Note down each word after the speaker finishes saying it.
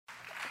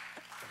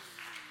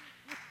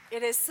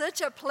It is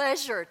such a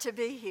pleasure to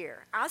be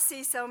here. I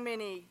see so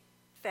many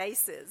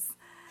faces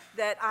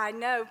that I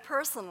know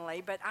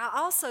personally, but I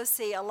also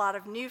see a lot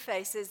of new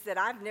faces that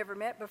I've never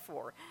met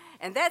before.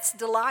 And that's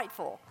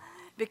delightful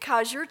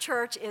because your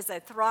church is a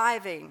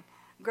thriving,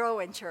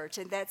 growing church,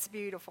 and that's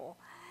beautiful.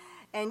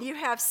 And you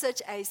have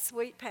such a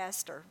sweet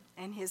pastor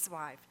and his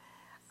wife,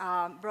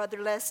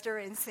 Brother Lester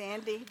and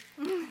Sandy.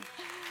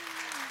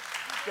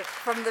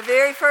 From the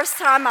very first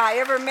time I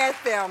ever met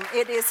them,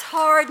 it is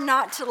hard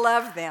not to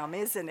love them,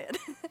 isn't it?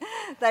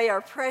 They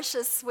are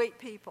precious, sweet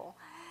people.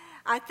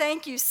 I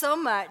thank you so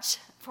much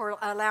for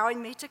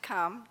allowing me to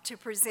come to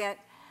present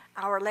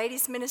our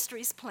Ladies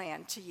Ministries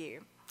plan to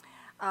you.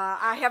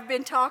 I have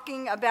been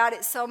talking about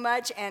it so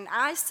much, and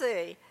I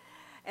see,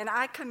 and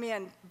I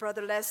commend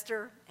Brother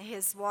Lester,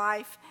 his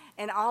wife,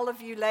 and all of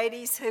you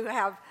ladies who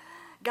have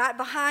got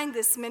behind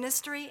this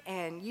ministry,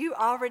 and you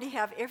already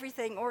have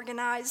everything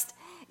organized.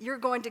 You're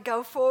going to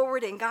go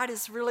forward, and God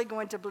is really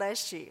going to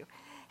bless you.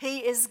 He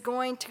is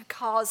going to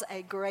cause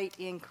a great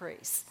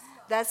increase.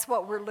 That's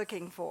what we're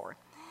looking for.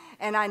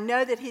 And I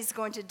know that he's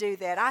going to do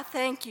that. I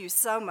thank you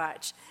so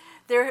much.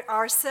 There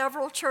are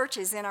several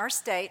churches in our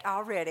state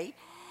already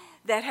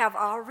that have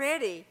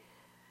already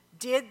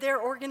did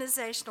their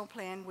organizational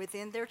plan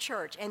within their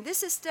church. And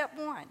this is step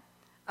one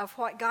of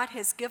what God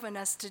has given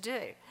us to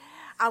do.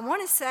 I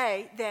want to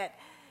say that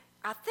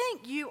I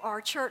think you are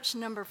church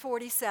number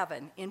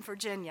 47 in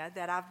Virginia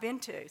that I've been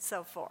to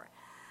so far.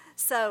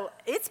 So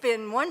it's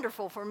been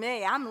wonderful for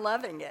me. I'm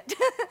loving it.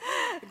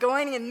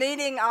 Going and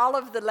meeting all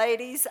of the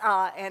ladies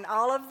and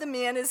all of the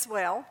men as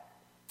well.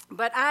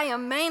 But I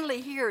am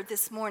mainly here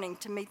this morning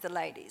to meet the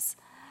ladies.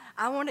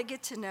 I want to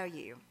get to know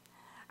you.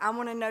 I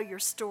want to know your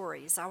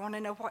stories. I want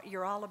to know what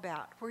you're all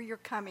about, where you're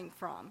coming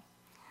from,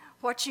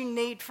 what you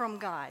need from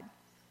God,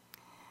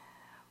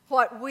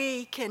 what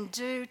we can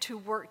do to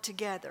work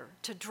together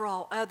to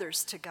draw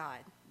others to God.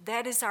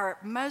 That is our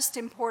most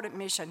important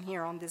mission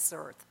here on this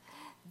earth.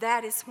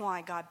 That is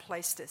why God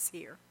placed us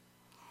here.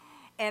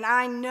 And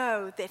I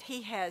know that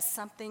he has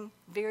something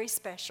very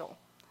special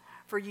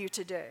for you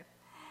to do.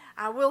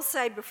 I will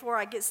say before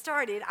I get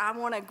started, I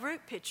want a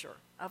group picture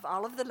of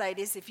all of the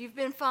ladies. If you've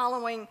been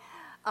following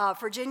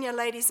Virginia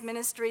Ladies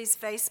Ministries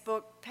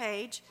Facebook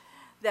page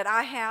that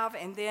I have,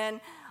 and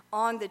then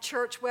on the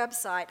church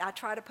website, I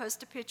try to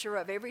post a picture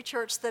of every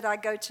church that I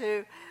go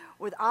to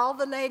with all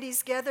the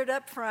ladies gathered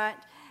up front,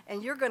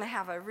 and you're going to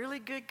have a really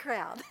good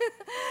crowd.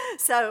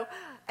 So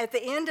at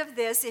the end of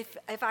this,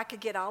 if I could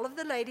get all of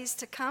the ladies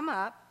to come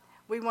up,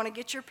 we want to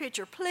get your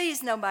picture.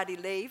 Please, nobody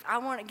leave. I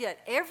want to get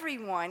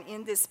everyone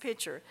in this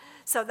picture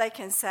so they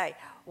can say,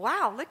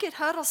 wow, look at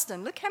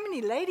Huddleston. Look how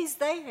many ladies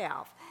they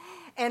have.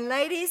 And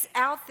ladies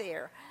out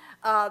there,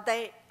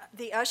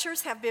 the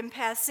ushers have been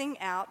passing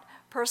out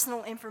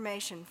personal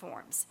information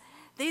forms.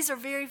 These are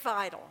very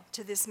vital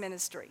to this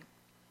ministry.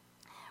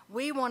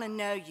 We want to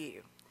know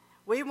you.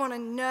 We want to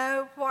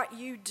know what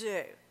you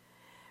do.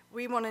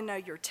 We want to know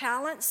your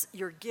talents,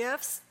 your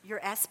gifts, your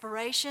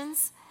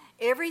aspirations,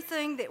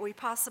 everything that we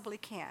possibly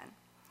can,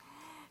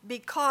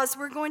 because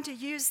we're going to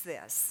use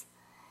this.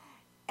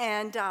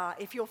 And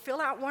if you'll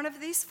fill out one of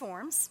these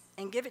forms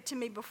and give it to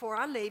me before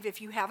I leave,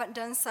 if you haven't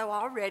done so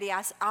already,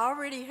 I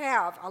already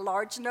have a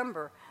large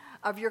number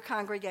of your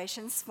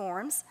congregation's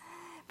forms.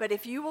 But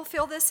if you will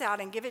fill this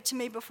out and give it to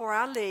me before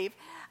I leave,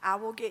 I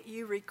will get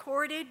you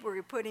recorded.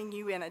 We're putting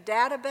you in a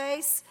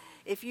database.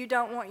 If you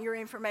don't want your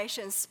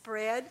information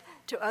spread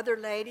to other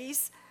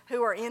ladies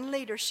who are in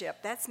leadership,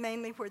 that's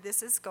mainly where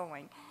this is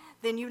going,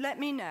 then you let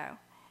me know,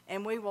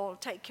 and we will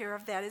take care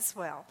of that as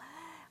well.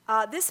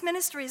 This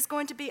ministry is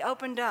going to be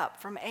opened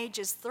up from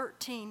ages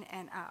 13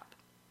 and up.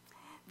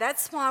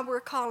 That's why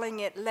we're calling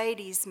it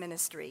Ladies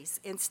Ministries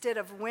instead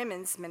of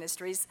Women's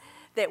Ministries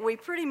that we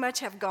pretty much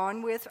have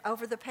gone with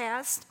over the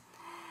past.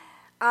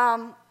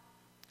 I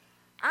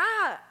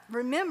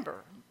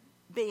remember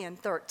being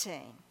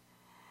 13,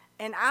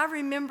 and I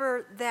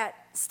remember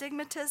that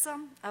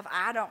stigmatism of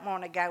I don't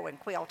want to go and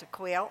quilt a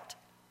quilt,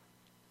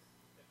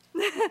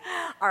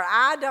 or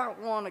I don't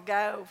want to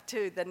go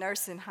to the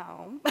nursing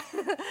home,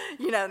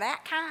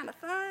 that kind of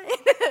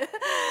thing.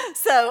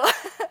 So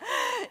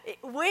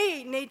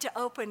we need to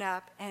open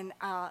up and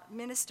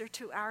minister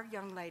to our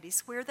young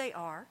ladies where they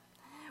are.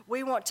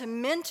 We want to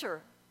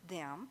mentor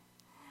them.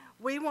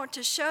 We want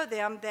to show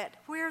them that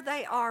where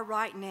they are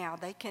right now,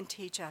 they can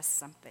teach us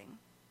something.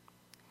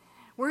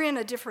 We're in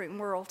a different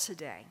world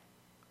today,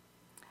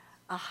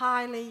 a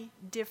highly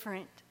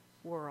different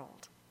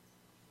world.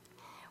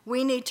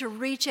 We need to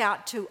reach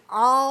out to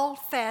all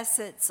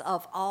facets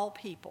of all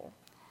people.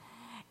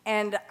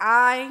 And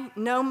I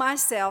know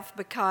myself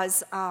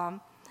because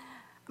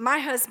my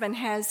husband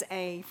has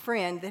a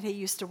friend that he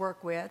used to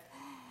work with,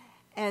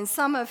 and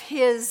some of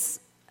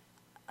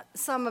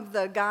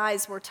the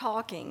guys were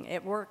talking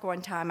at work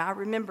one time. I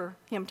remember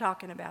him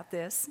talking about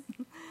this.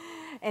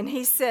 And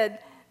he said,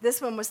 this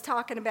one was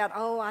talking about,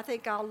 I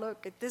think I'll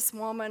look at this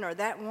woman or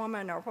that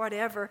woman or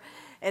whatever.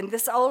 And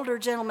this older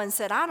gentleman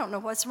said, I don't know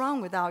what's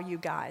wrong with all you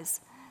guys.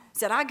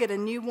 Said, I get a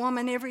new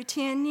woman every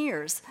 10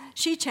 years.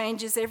 She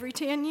changes every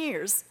 10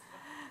 years.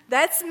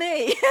 That's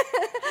me.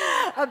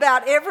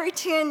 About every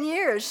 10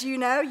 years,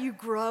 you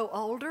grow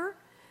older.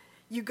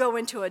 You go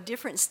into a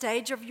different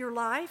stage of your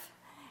life.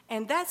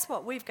 And that's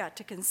what we've got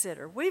to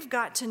consider. We've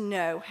got to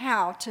know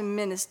how to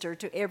minister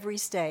to every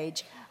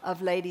stage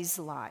of ladies'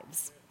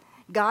 lives.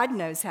 God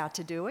knows how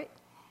to do it,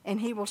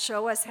 and He will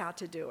show us how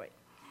to do it.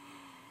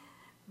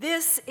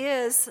 This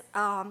is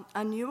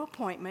a new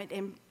appointment,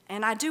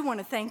 and I do want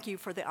to thank you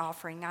for the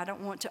offering. I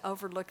don't want to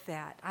overlook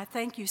that. I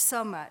thank you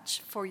so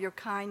much for your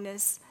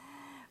kindness,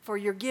 for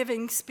your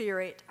giving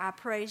spirit. I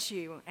praise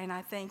you, and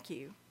I thank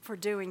you for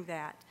doing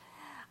that.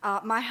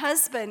 My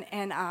husband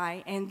and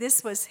I, and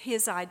this was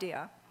his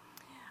idea,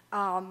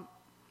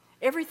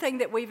 everything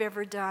that we've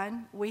ever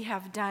done, we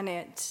have done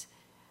it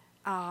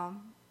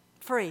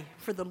free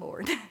for the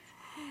Lord.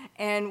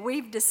 And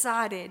we've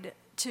decided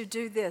to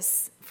do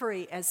this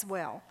free as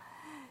well.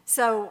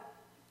 So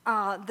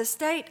the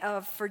state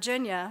of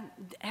Virginia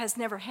has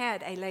never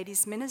had a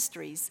ladies'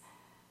 ministries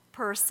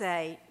per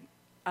se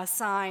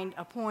assigned,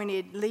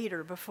 appointed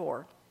leader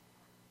before.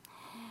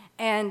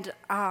 And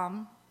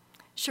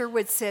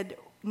Sherwood said,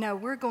 no,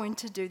 we're going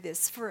to do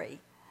this free.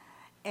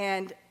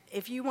 And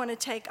if you want to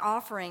take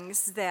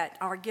offerings that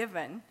are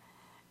given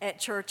at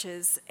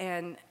churches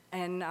and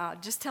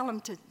just tell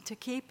them to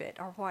keep it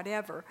or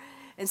whatever.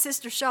 And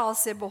Sister Shaw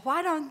said, well,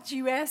 why don't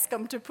you ask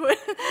them to put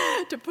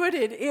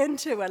it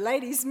into a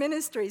ladies'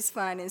 ministries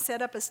fund and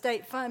set up a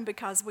state fund,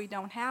 because we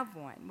don't have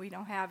one. We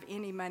don't have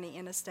any money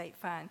in a state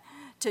fund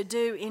to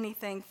do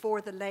anything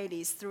for the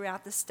ladies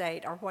throughout the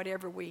state or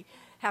whatever we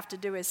have to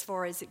do as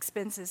far as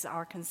expenses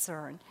are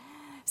concerned.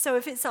 So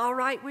if it's all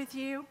right with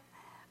you,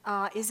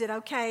 is it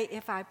okay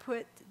if I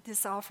put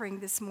this offering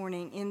this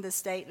morning in the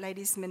State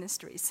Ladies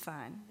Ministries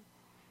Fund?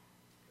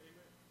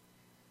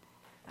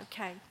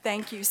 Okay,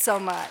 thank you so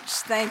much.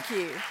 Thank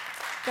you.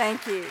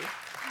 Thank you.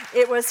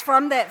 It was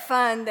from that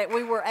fund that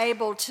we were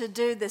able to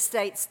do the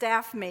state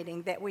staff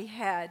meeting that we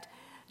had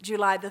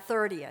July the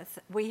 30th.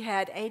 We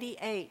had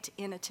 88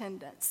 in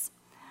attendance.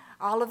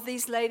 All of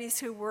these ladies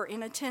who were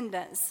in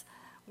attendance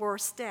were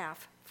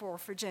staff for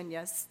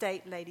Virginia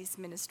State Ladies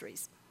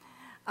Ministries.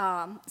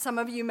 Some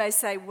of you may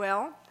say,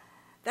 well,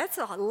 that's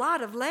a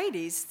lot of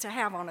ladies to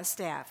have on a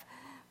staff.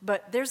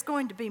 But there's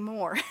going to be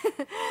more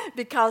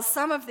because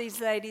some of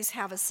these ladies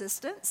have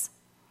assistants,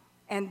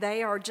 and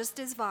they are just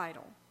as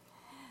vital.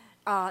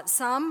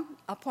 Some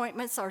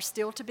appointments are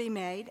still to be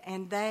made,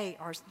 and they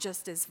are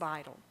just as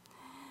vital.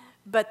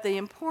 But the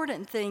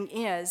important thing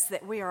is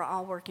that we are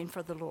all working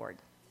for the Lord.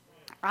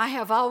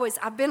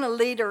 I've been a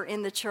leader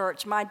in the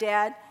church. My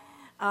dad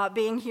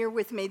being here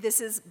with me, this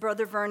is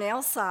Brother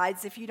Vernell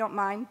Sides, if you don't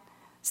mind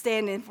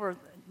standing for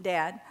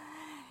Dad.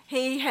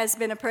 He has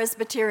been a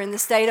presbyter in the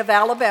state of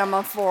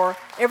Alabama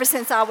ever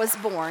since I was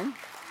born.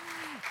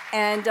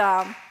 And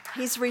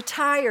he's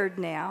retired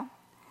now.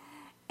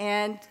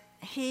 And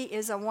he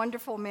is a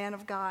wonderful man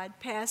of God,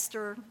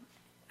 pastor.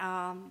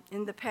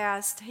 In the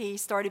past, he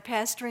started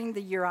pastoring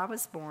the year I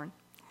was born.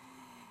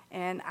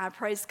 And I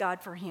praise God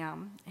for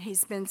him.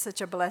 He's been such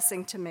a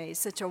blessing to me,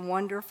 such a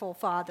wonderful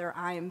father.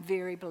 I am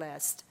very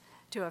blessed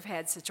to have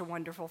had such a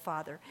wonderful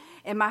father.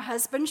 And my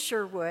husband,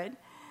 Sherwood,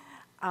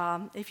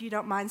 if you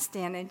don't mind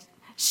standing,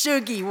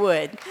 Shuggy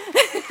Wood.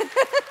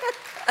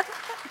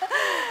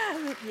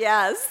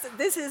 Yes,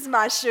 this is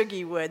my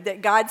Shuggy Wood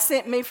that God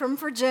sent me from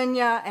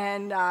Virginia,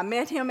 and I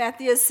met him at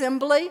the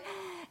assembly.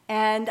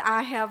 And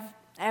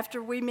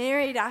after we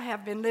married, I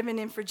have been living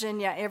in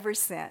Virginia ever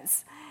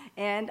since.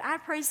 And I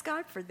praise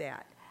God for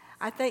that.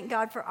 I thank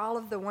God for all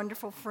of the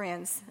wonderful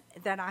friends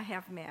that I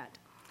have met.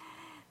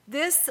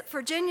 This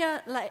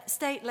Virginia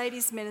State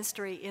Ladies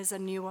Ministry is a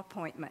new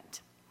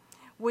appointment.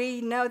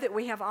 We know that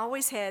we have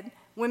always had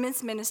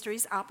women's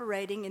ministries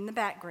operating in the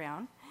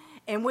background,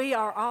 and we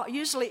are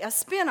usually a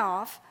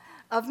spinoff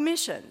of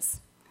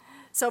missions.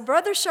 So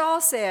Brother Shaw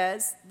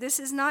says this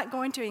is not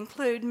going to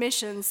include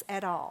missions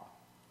at all.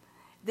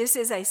 This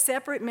is a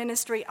separate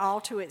ministry all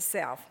to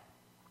itself.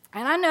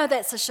 And I know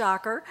that's a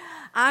shocker.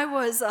 I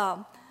was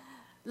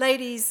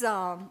ladies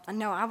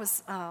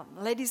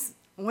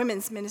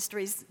women's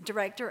ministries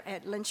director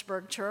at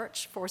Lynchburg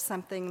Church for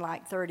something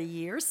like 30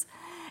 years.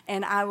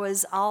 And I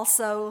was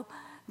also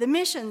the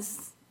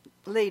missions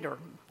leader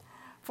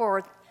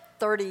for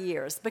 30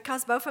 years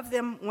because both of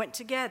them went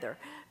together.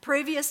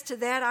 Previous to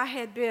that, I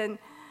had been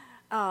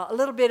a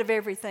little bit of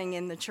everything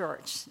in the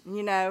church.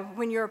 You know,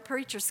 when you're a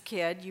preacher's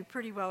kid, you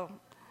pretty well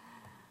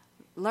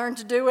learn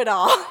to do it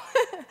all.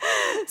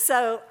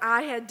 So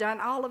I had done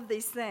all of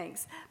these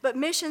things. But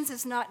missions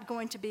is not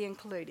going to be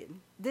included.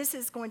 This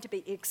is going to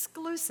be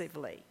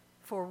exclusively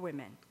for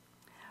women.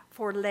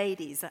 For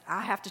ladies.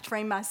 I have to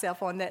train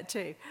myself on that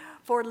too.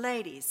 For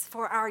ladies,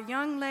 for our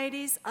young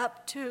ladies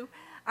up to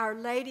our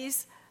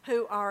ladies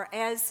who are,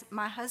 as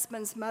my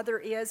husband's mother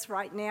is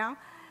right now,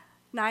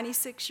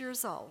 96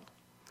 years old.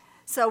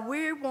 So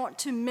we want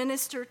to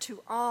minister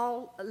to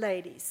all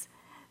ladies.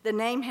 The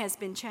name has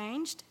been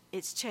changed.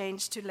 It's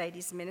changed to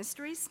Ladies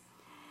Ministries.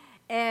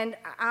 And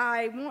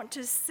I want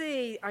to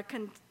see a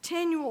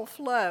continual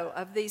flow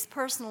of these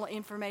personal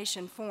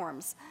information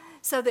forms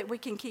so that we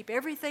can keep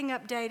everything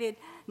updated,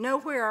 know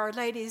where our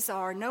ladies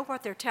are, know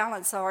what their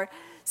talents are.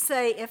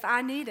 Say, if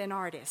I need an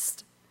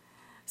artist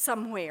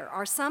somewhere,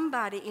 or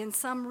somebody in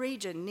some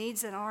region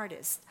needs an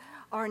artist,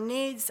 or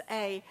needs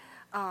a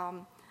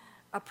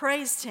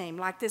praise team,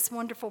 like this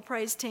wonderful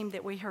praise team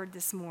that we heard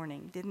this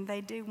morning. Didn't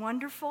they do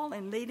wonderful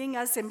in leading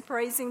us in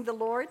praising the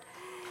Lord?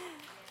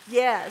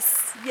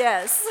 Yes,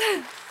 yes.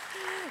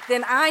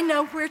 Then I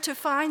know where to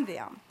find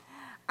them.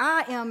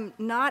 I am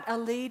not a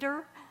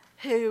leader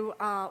who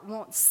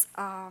wants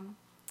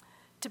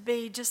to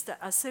be just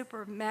a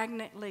super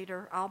magnet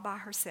leader all by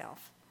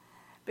herself,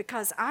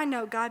 because I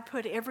know God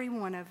put every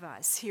one of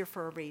us here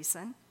for a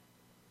reason.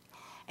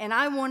 And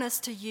I want us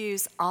to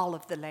use all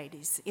of the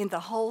ladies in the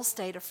whole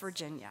state of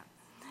Virginia.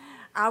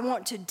 I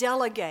want to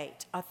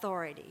delegate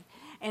authority,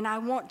 and I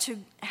want to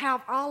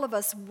have all of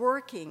us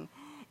working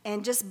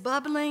and just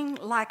bubbling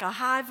like a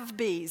hive of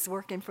bees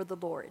working for the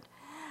Lord.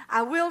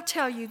 I will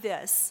tell you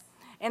this,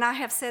 and I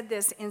have said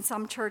this in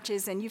some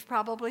churches, and you've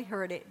probably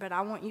heard it, but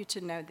I want you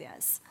to know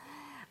this.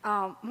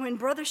 When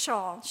Brother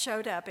Shaw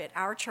showed up at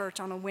our church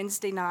on a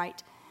Wednesday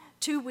night,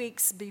 2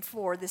 weeks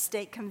before the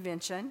state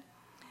convention,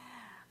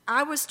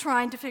 I was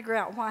trying to figure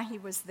out why he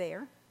was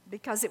there,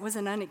 because it was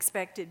an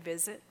unexpected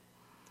visit.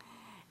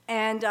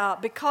 And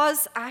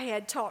because I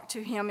had talked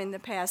to him in the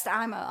past,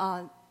 I'm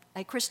a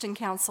Christian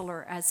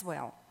counselor as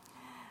well.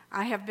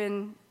 I have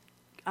been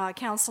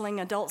counseling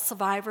adult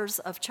survivors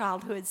of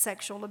childhood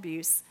sexual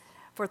abuse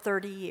for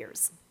 30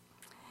 years.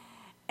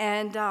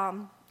 And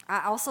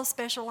I also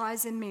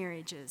specialize in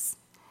marriages.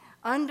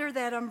 Under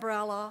that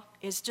umbrella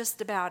is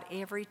just about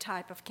every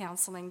type of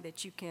counseling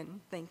that you can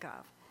think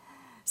of.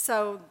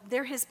 So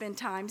there has been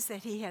times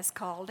that he has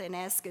called and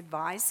asked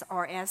advice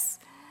or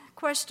asked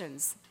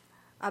questions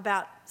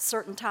about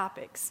certain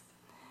topics.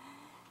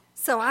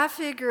 So I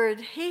figured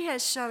he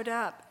has showed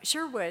up.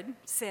 Sherwood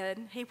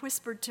said, he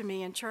whispered to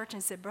me in church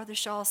and said, Brother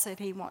Shaw said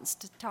he wants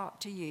to talk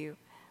to you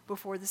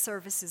before the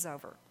service is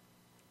over.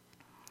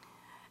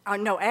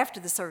 No,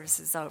 after the service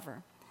is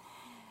over.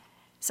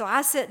 So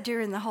I sat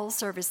during the whole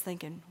service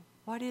thinking,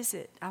 what is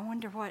it? I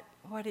wonder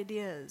what it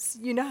is.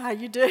 You know how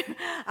you do.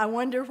 I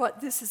wonder what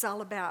this is all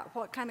about.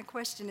 What kind of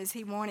question is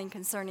he wanting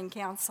concerning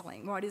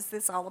counseling? What is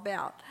this all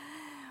about?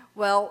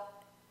 Well,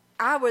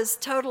 I was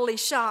totally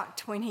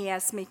shocked when he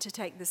asked me to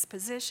take this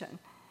position.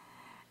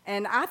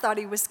 And I thought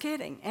he was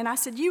kidding. And I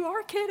said, you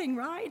are kidding,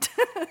 right?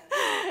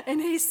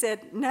 And he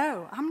said,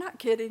 no, I'm not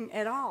kidding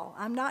at all.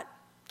 I'm not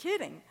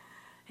kidding.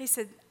 He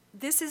said,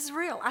 this is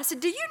real. I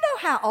said, do you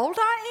know how old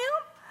I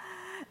am?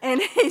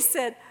 And he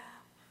said,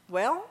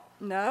 well,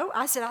 no.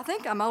 I said, I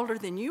think I'm older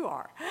than you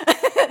are.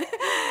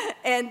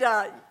 And,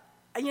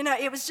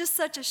 it was just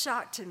such a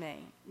shock to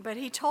me. But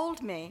he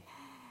told me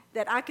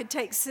that I could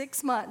take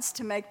 6 months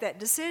to make that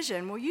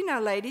decision. Well, you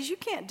know, ladies, you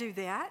can't do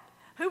that.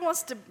 Who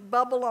wants to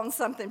bubble on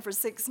something for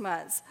 6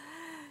 months?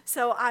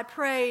 So I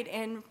prayed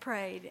and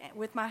prayed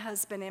with my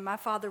husband, and my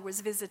father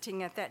was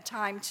visiting at that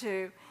time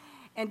too,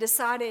 and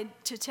decided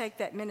to take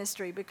that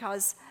ministry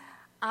because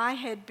I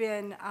had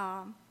been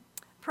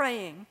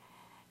praying,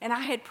 and I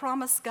had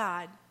promised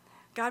God,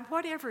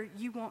 whatever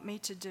you want me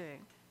to do,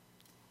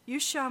 you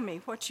show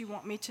me what you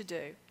want me to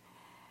do,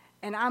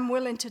 and I'm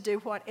willing to do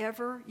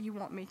whatever you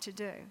want me to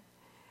do.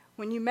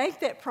 When you make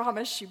that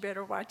promise, you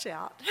better watch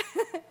out.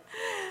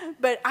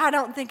 But I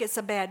don't think it's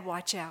a bad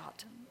watch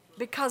out,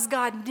 because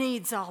God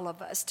needs all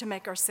of us to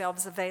make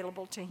ourselves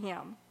available to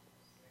Him.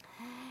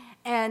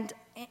 And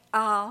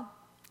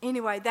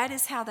anyway, that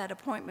is how that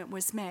appointment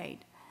was made.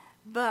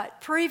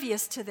 But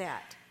previous to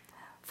that,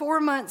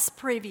 4 months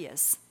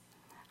previous,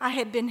 I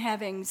had been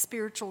having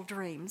spiritual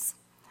dreams.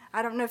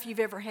 I don't know if you've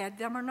ever had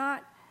them or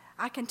not.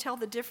 I can tell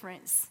the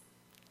difference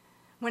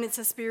when it's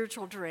a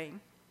spiritual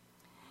dream.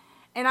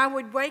 And I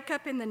would wake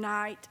up in the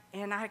night,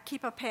 and I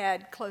keep a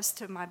pad close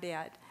to my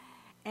bed,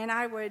 and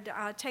I would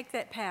take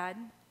that pad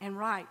and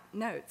write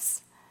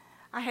notes.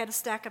 I had a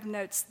stack of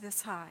notes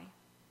this high.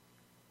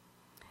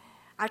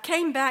 I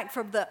came back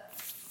from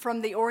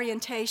the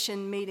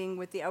orientation meeting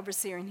with the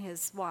overseer and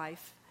his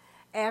wife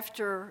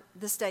after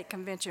the state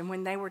convention,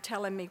 when they were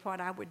telling me what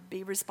I would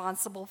be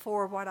responsible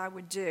for, what I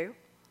would do.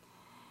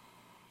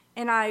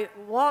 And I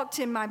walked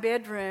in my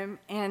bedroom,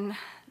 and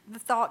the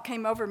thought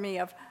came over me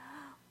of,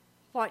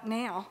 what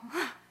now?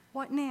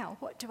 What now?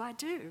 What do I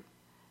do?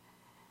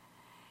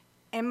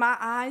 And my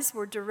eyes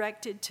were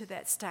directed to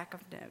that stack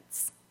of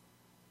notes.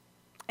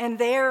 And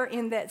there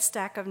in that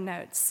stack of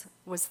notes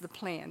was the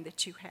plan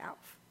that you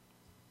have.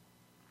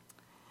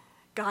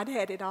 God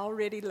had it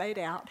already laid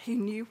out. He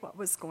knew what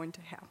was going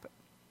to happen.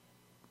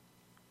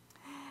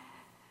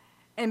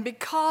 And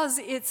because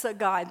it's a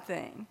God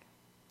thing,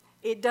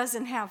 it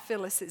doesn't have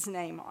Phyllis's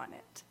name on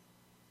it.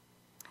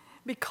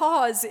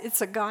 Because it's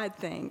a God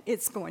thing,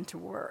 it's going to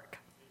work.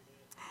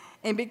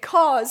 And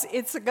because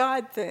it's a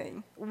God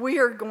thing, we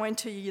are going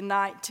to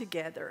unite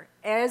together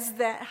as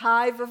that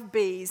hive of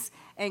bees,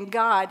 and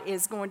God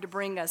is going to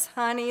bring us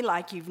honey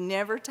like you've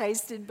never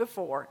tasted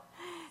before.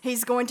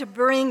 He's going to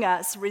bring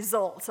us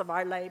results of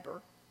our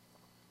labor.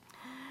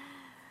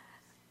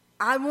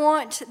 I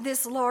want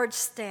this large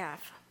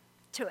staff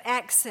to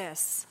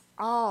access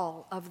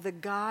all of the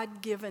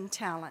God-given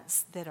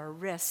talents that are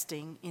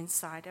resting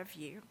inside of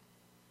you.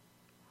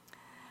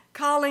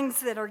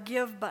 Callings that are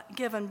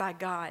given by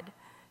God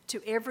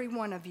to every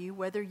one of you,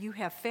 whether you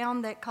have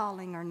found that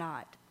calling or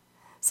not.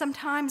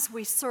 Sometimes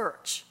we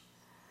search,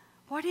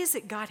 what is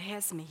it God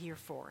has me here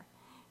for?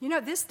 You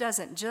know, this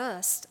doesn't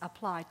just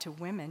apply to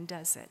women,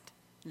 does it,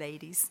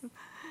 ladies?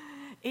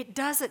 It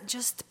doesn't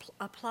just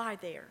apply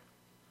there.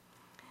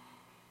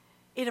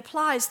 It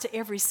applies to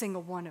every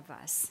single one of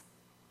us.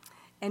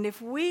 And if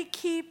we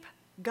keep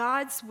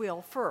God's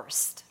will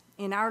first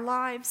in our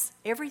lives,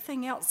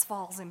 everything else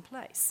falls in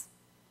place.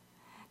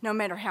 No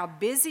matter how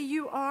busy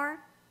you are,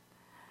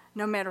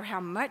 no matter how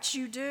much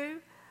you do,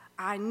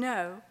 I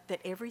know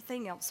that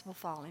everything else will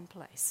fall in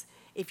place.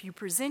 If you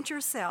present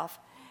yourself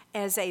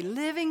as a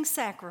living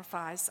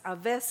sacrifice, a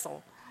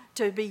vessel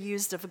to be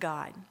used of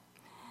God.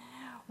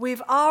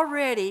 We've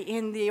already,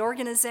 in the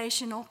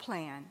organizational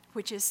plan,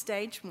 which is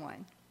stage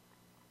 1,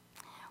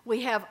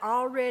 we have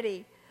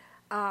already,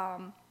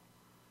 I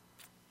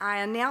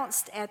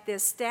announced at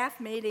this staff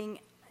meeting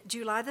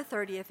July the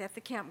 30th at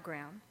the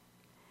campground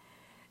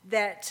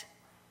that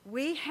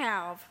we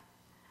have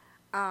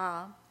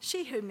a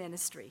She-Who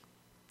ministry,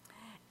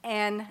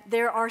 and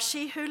there are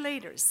She-Who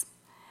leaders.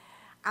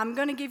 I'm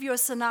going to give you a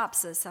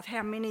synopsis of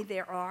how many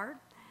there are.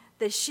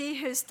 The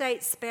She-Who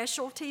State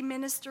Specialty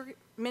Ministry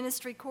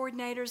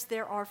coordinators,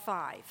 there are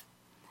 5.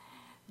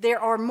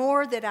 There are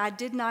more that I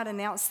did not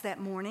announce that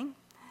morning.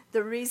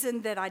 The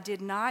reason that I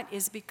did not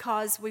is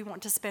because we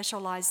want to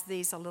specialize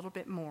these a little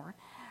bit more.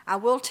 I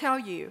will tell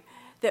you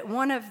that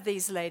one of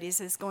these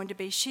ladies is going to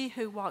be She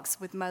Who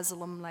Walks with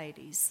Muslim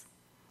Ladies.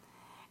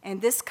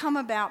 And this come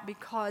about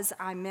because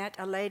I met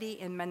a lady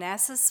in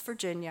Manassas,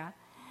 Virginia,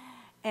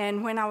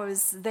 and when I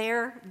was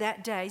there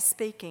that day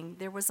speaking,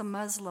 there was a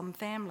Muslim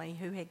family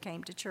who had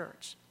came to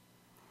church.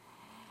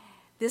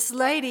 This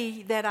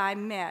lady that I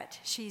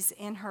met, she's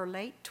in her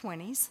late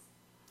 20s.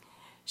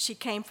 She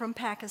came from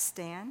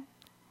Pakistan,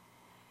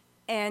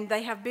 and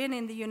they have been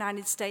in the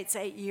United States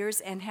 8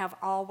 years and have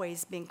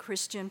always been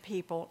Christian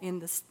people in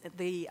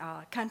the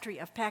country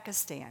of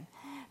Pakistan.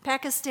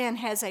 Pakistan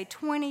has a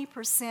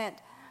 20%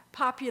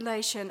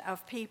 population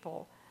of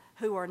people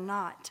who are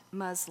not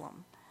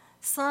Muslim.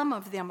 Some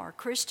of them are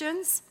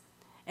Christians,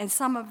 and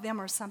some of them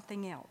are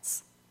something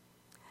else.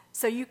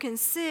 So you can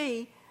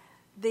see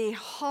the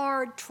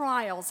hard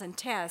trials and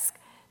tests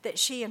that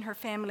she and her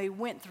family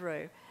went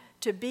through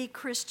to be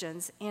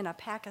Christians in a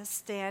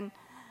Pakistan,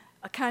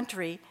 a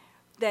country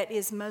that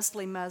is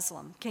mostly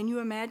Muslim. Can you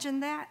imagine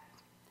that?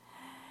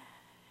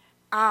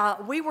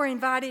 We were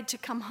invited to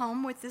come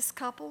home with this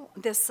couple,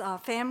 this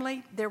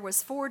family. There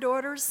was 4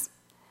 daughters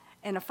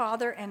and a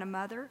father and a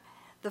mother.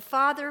 The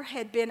father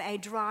had been a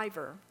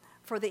driver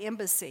for the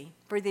embassy,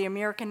 for the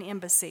American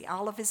embassy,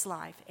 all of his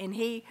life, and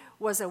he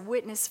was a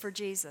witness for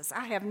Jesus.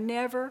 I have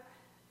never,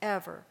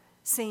 ever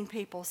seen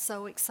people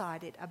so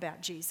excited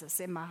about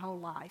Jesus in my whole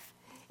life.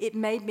 It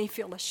made me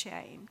feel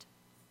ashamed.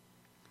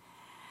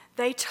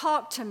 They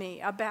talked to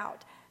me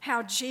about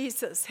how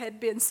Jesus had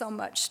been so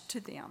much to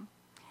them,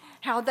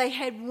 how they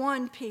had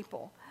won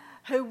people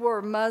who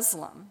were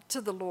Muslim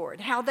to the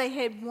Lord, how they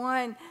had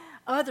won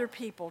other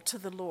people to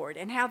the Lord,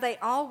 and how they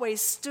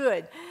always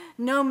stood,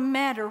 no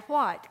matter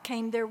what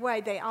came their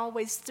way, they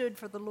always stood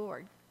for the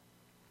Lord.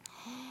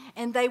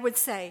 And they would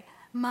say,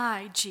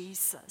 "My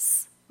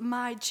Jesus,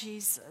 my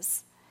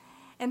Jesus."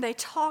 And they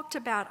talked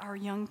about our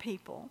young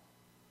people.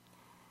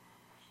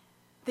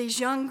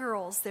 These young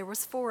girls, there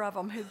was 4 of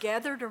them who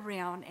gathered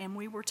around, and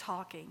we were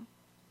talking.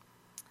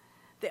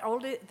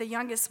 The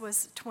youngest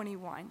was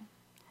 21.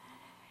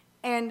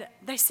 And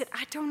they said,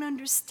 "I don't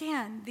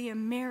understand the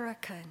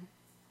American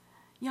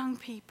young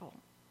people.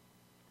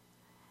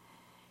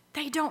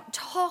 They don't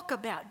talk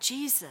about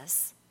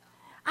Jesus.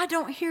 I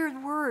don't hear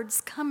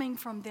words coming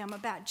from them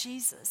about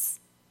Jesus.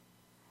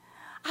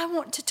 I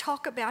want to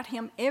talk about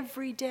him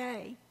every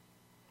day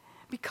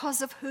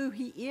because of who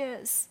he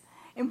is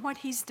and what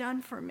he's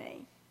done for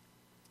me."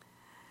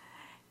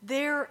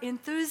 Their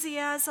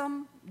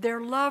enthusiasm, their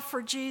love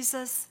for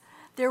Jesus,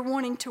 their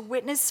wanting to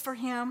witness for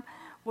him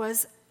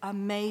was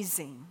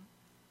amazing.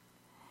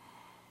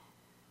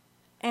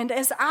 And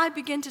as I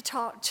began to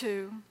talk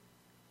to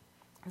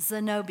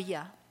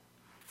Zenobia,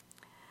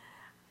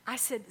 I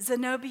said,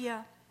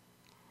 "Zenobia,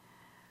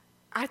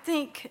 I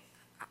think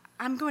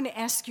I'm going to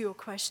ask you a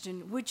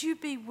question. Would you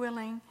be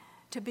willing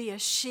to be a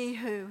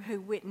She-Who who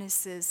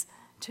witnesses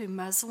to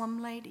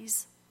Muslim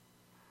ladies?"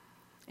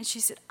 And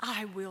she said,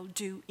 "I will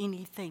do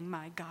anything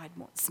my God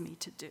wants me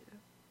to do."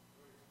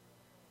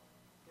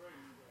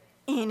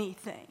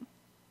 Anything.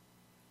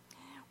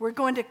 We're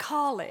going to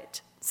call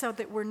it, so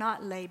that we're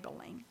not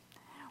labeling,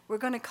 we're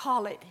going to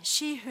call it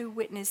She Who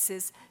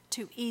Witnesses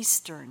to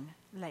Eastern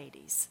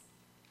Ladies.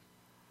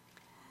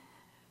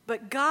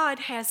 But God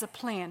has a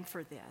plan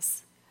for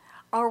this.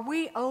 Are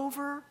we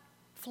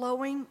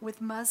overflowing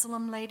with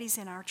Muslim ladies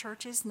in our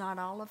churches? Not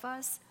all of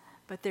us,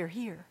 but they're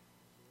here.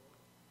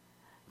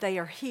 They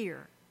are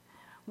here.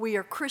 We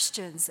are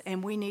Christians,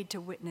 and we need to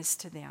witness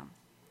to them.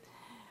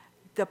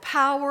 The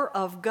power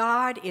of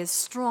God is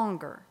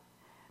stronger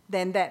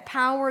than that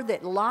power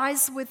that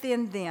lies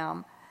within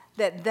them,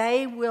 that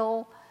they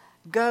will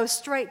go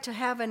straight to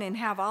heaven and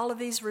have all of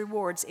these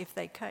rewards if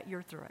they cut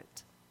your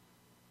throat.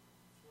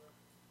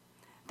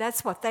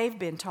 That's what they've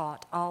been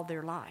taught all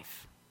their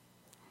life.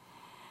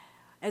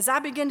 As I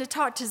began to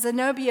talk to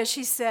Zenobia,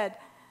 she said,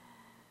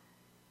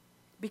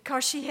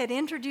 because she had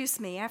introduced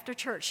me after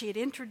church, she had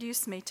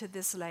introduced me to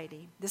this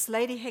lady. This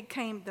lady had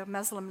came, the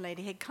Muslim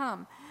lady had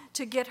come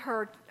to get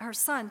her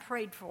son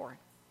prayed for.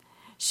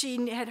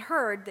 She had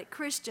heard that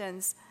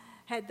Christians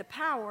had the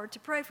power to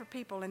pray for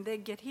people and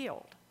they'd get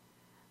healed.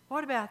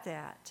 What about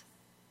that?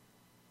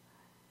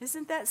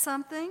 Isn't that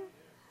something?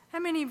 How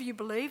many of you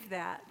believe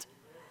that?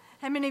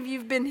 How many of you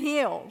have been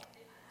healed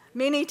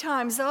many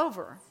times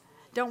over?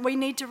 Don't we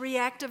need to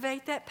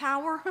reactivate that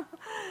power?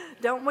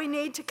 Don't we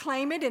need to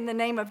claim it in the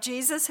name of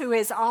Jesus, who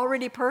has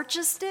already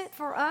purchased it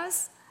for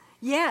us?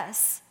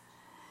 Yes.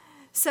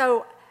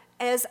 So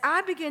as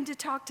I began to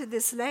talk to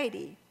this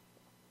lady,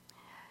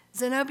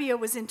 Zenobia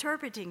was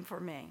interpreting for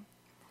me.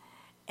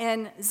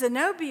 And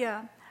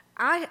Zenobia,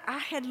 I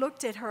had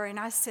looked at her and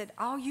I said,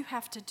 all you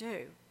have to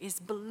do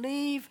is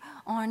believe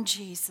on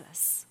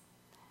Jesus.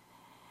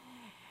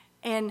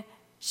 And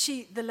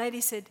the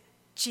lady said,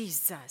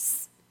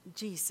 Jesus,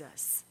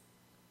 Jesus.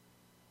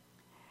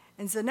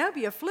 And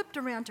Zenobia flipped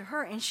around to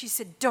her and she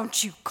said,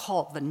 don't you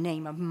call the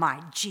name of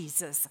my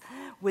Jesus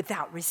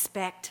without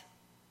respect.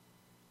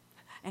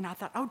 And I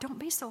thought, oh, don't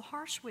be so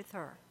harsh with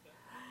her.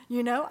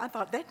 You know, I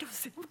thought, that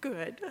doesn't sound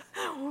good.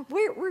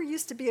 We're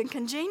used to being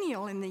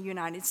congenial in the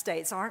United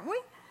States, aren't we?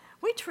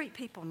 We treat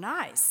people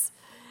nice.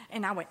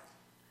 And I went,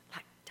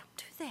 like, don't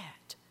do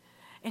that.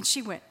 And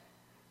she went,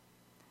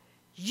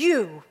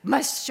 you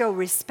must show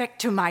respect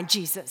to my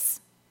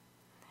Jesus.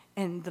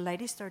 And the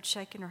lady started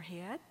shaking her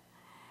head.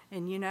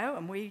 And, you know,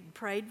 and we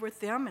prayed with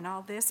them and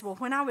all this. Well,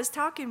 when I was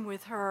talking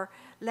with her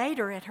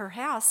later at her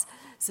house,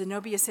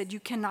 Zenobia said, you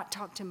cannot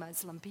talk to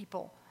Muslim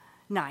people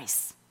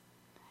nice.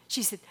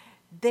 She said,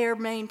 their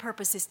main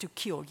purpose is to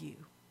kill you.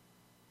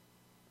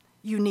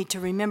 You need to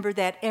remember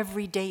that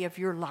every day of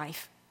your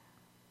life.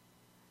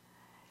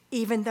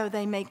 Even though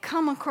they may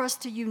come across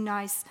to you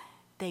nice,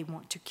 they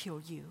want to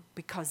kill you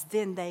because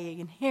then they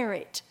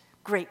inherit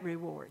great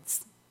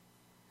rewards.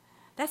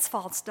 That's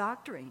false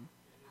doctrine.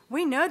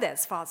 We know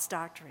that's false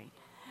doctrine,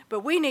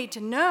 but we need to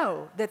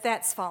know that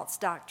that's false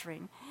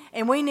doctrine,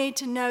 and we need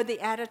to know the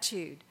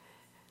attitude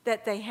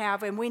that they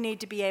have, and we need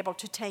to be able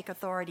to take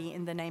authority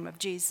in the name of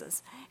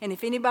Jesus. And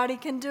if anybody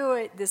can do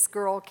it, this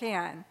girl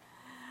can.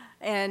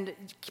 And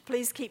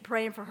please keep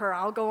praying for her.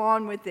 I'll go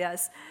on with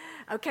this.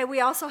 Okay, we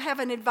also have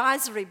an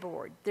advisory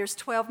board. There's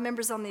 12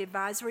 members on the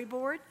advisory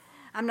board.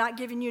 I'm not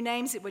giving you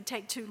names. It would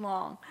take too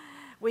long.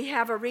 We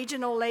have a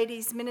regional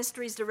ladies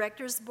ministries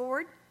directors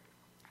board.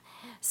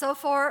 So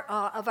far,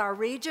 of our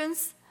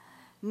regions,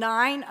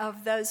 9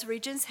 of those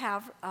regions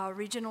have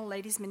regional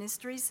ladies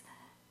ministries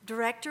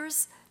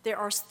directors. There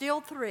are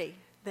still 3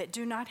 that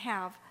do not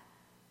have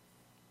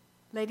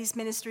ladies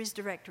ministries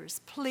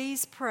directors.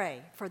 Please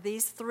pray for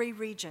these 3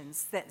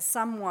 regions that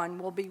someone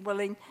will be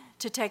willing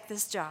to take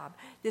this job.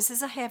 This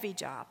is a heavy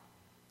job.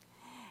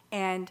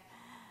 And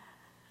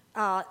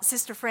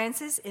Sister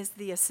Frances is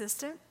the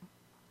assistant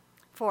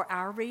for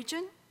our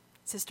region,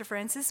 Sister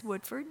Frances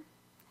Woodford.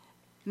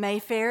 May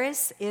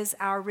Ferris is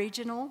our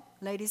regional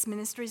ladies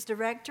ministries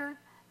director.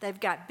 They've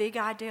got big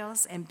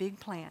ideas and big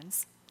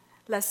plans.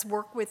 Let's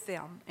work with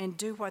them and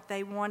do what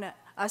they want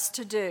us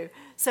to do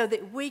so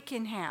that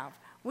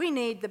we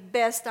need the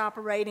best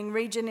operating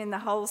region in the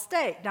whole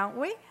state, don't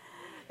we?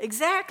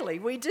 Exactly,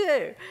 we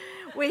do.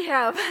 We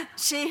have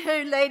She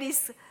Who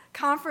Ladies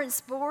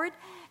Conference Board,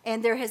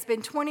 and there has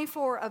been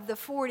 24 of the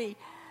 40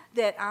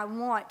 that I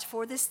want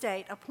for the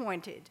state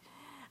appointed.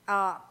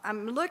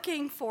 I'm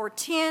looking for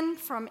 10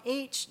 from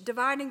each,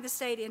 dividing the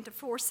state into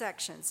 4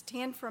 sections,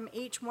 10 from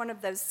each one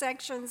of those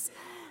sections,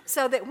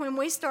 so that when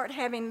we start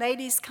having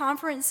ladies'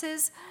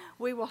 conferences,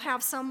 we will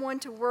have someone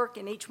to work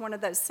in each one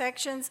of those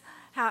sections.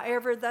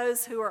 However,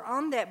 those who are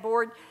on that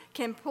board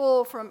can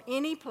pull from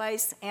any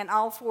place, and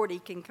all 40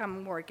 can come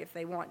and work if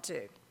they want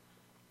to.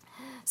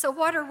 So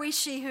what are we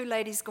She Who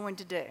ladies going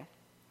to do?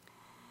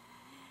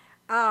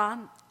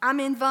 I'm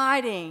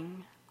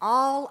inviting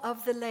all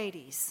of the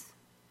ladies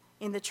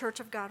in the Church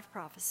of God of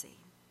Prophecy.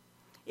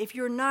 If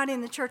you're not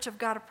in the Church of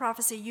God of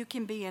Prophecy, you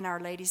can be in our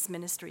ladies'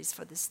 ministries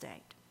for the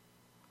state.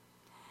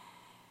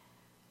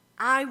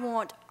 I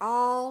want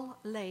all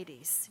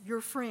ladies,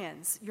 your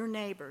friends, your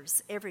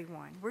neighbors,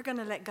 everyone. We're going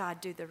to let God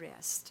do the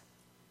rest.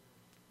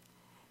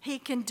 He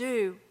can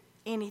do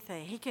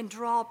anything. He can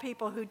draw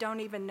people who don't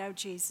even know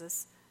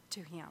Jesus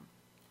to him.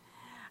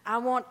 I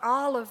want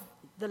all of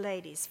the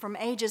ladies from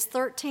ages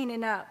 13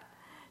 and up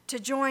to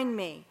join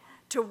me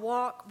to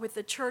walk with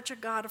the Church of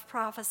God of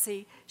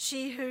Prophecy,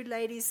 She Who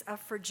Ladies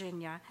of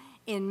Virginia,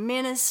 in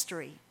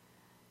ministry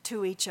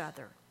to each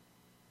other.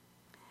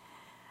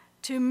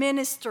 To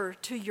minister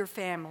to your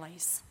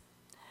families,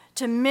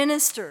 to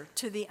minister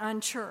to the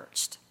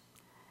unchurched,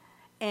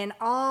 and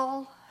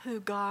all who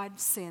God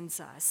sends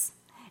us,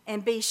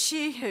 and be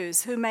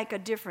she-whos who make a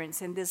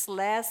difference in this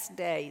last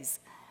days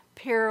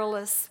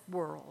perilous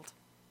world.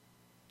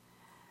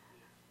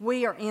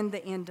 We are in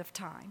the end of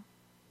time.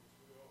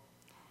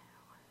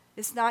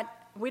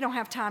 We don't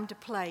have time to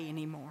play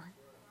anymore.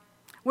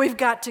 We've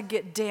got to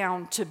get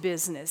down to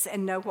business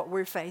and know what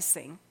we're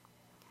facing.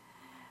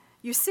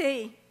 You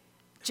see,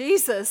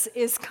 Jesus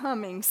is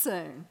coming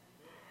soon.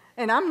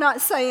 And I'm not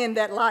saying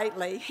that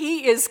lightly.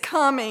 He is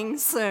coming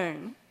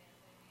soon.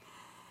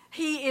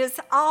 He is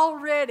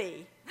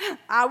already,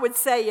 I would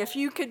say, if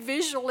you could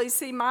visually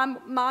see my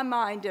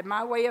mind and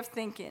my way of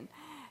thinking,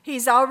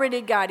 he's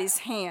already got his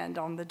hand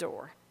on the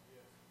door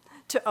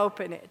to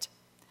open it.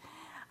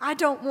 I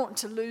don't want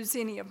to lose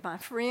any of my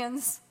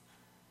friends.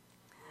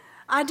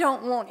 I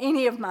don't want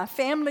any of my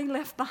family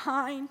left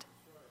behind.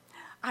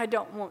 I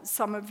don't want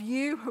some of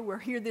you who are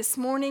here this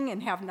morning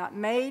and have not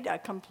made a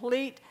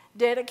complete,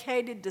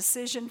 dedicated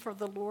decision for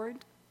the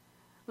Lord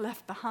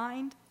left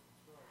behind.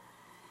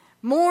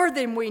 More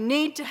than we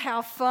need to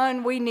have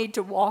fun, we need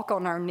to walk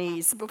on our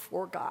knees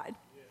before God,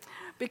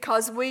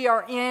 because we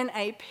are in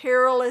a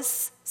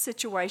perilous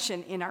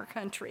situation in our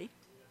country.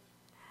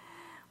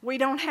 We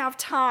don't have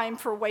time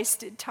for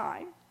wasted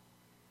time,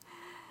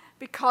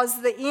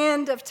 because the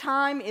end of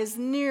time is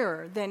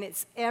nearer than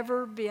it's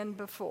ever been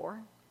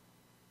before.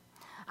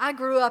 I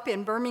grew up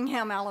in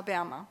Birmingham,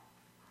 Alabama.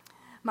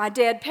 My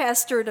dad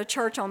pastored a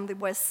church on the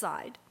west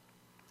side.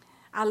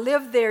 I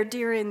lived there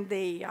during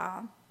the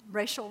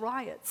racial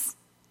riots.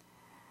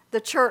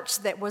 The church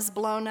that was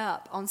blown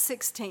up on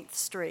 16th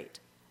Street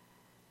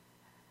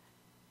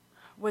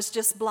was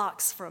just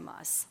blocks from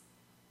us.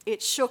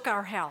 It shook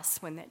our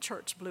house when that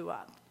church blew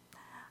up.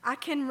 I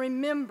can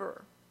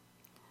remember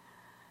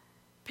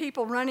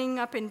people running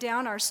up and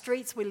down our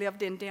streets. We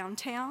lived in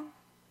downtown,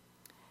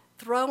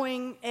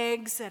 throwing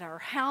eggs at our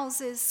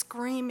houses,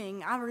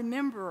 screaming. I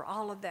remember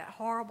all of that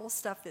horrible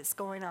stuff that's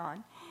going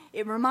on.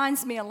 It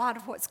reminds me a lot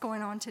of what's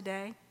going on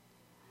today,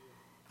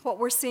 what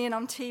we're seeing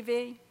on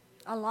TV,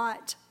 a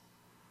lot.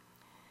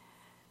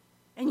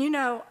 And you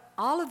know,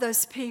 all of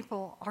those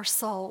people are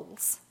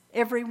souls,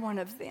 every one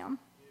of them.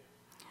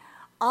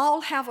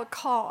 All have a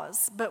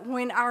cause, but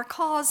when our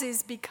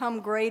causes become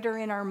greater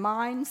in our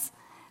minds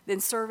than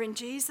serving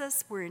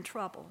Jesus, we're in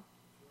trouble.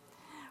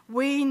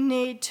 We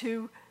need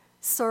to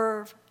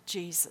serve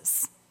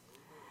Jesus.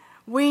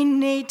 We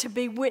need to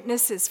be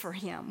witnesses for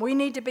him. We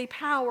need to be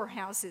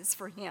powerhouses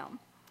for him.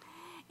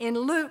 In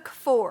Luke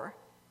 4,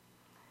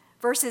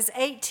 verses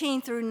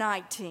 18 through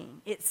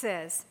 19, it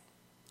says,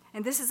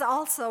 and this is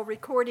also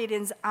recorded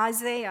in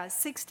Isaiah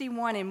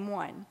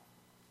 61:1.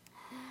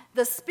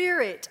 The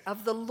Spirit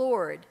of the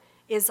Lord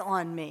is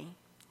on me,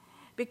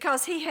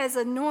 because he has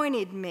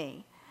anointed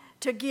me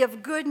to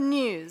give good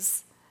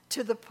news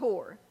to the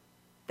poor.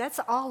 That's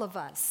all of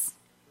us.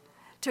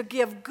 To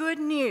give good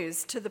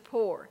news to the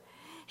poor.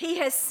 He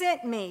has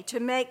sent me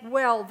to make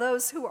well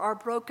those who are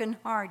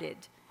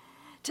brokenhearted,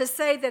 to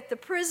say that the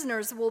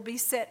prisoners will be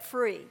set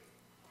free,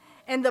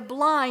 and the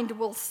blind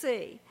will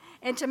see,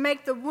 and to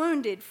make the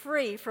wounded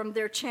free from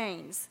their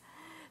chains,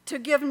 to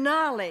give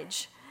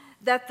knowledge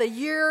that the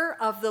year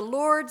of the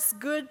Lord's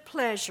good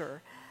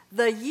pleasure,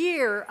 the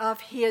year of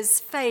his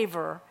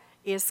favor,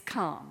 is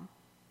come.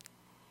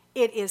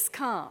 It is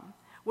come.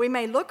 We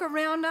may look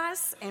around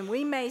us and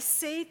we may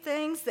see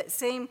things that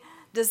seem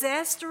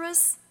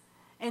disastrous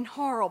and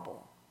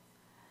horrible,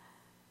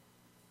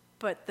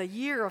 but the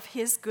year of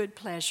his good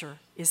pleasure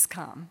is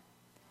come.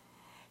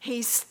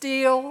 He's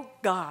still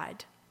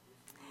God.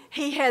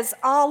 He has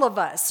all of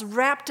us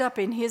wrapped up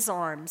in his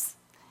arms,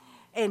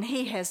 and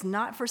he has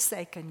not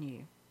forsaken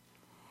you.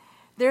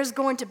 There's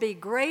going to be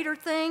greater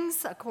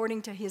things,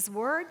 according to his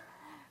word,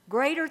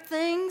 greater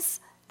things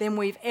than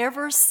we've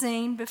ever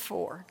seen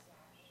before.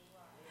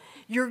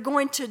 You're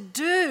going to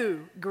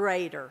do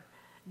greater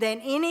than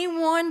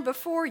anyone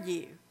before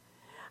you.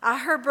 I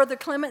heard Brother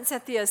Clements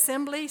at the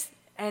assembly,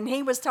 and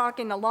he was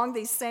talking along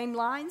these same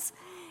lines,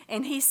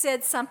 and he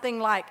said something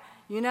like,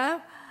 you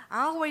know,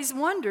 I always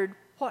wondered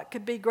what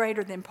could be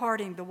greater than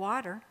parting the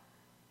water.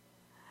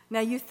 Now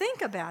you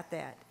think about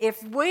that.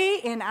 If we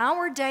in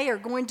our day are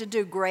going to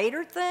do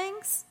greater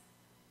things,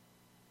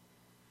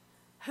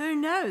 who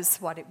knows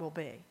what it will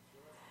be?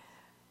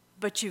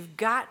 But you've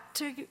got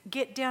to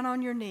get down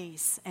on your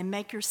knees and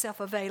make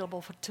yourself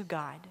available to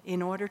God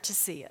in order to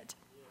see it.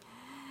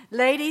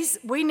 Ladies,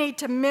 we need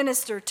to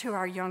minister to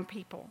our young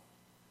people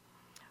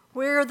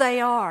where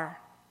they are.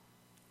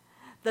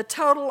 The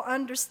total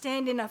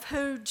understanding of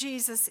who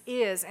Jesus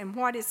is and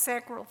what his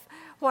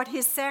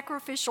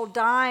sacrificial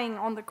dying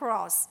on the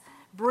cross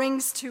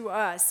brings to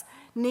us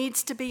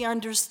needs to be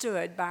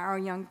understood by our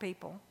young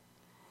people.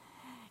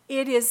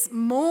 It is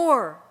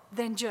more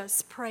than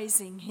just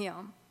praising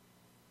him.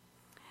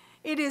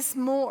 It is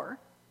more.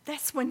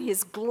 That's when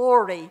his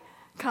glory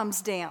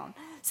comes down.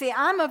 See,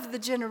 I'm of the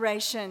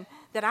generation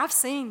that I've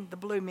seen the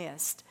blue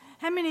mist.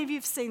 How many of you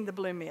have seen the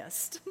blue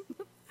mist?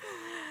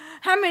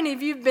 How many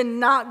of you have been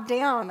knocked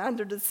down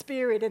under the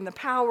Spirit and the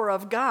power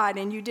of God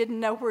and you didn't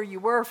know where you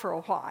were for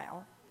a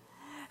while?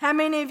 How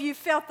many of you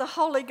felt the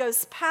Holy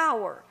Ghost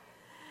power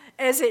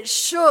as it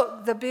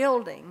shook the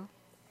building?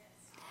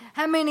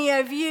 How many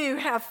of you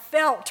have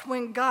felt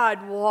when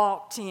God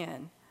walked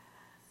in?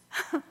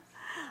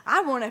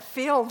 I want to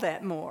feel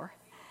that more.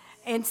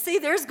 And see,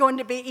 there's going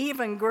to be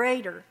even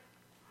greater.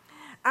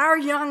 Our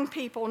young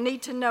people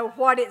need to know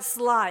what it's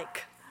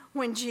like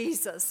when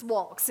Jesus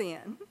walks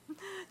in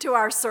to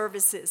our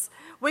services.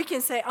 We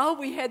can say, oh,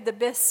 we had the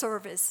best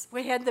service.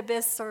 We had the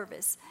best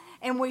service.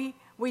 And we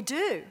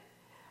do.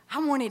 I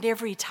want it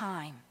every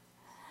time.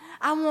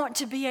 I want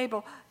to be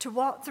able to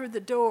walk through the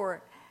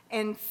door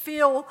and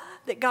feel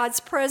that God's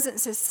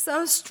presence is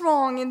so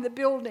strong in the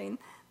building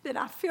that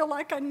I feel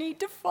like I need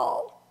to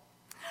fall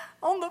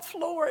on the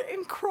floor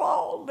and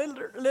crawl,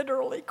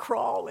 literally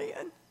crawl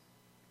in.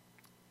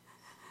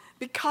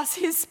 Because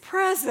His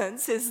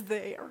presence is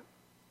there.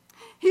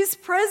 His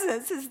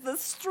presence is the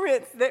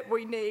strength that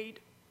we need.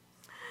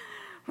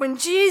 When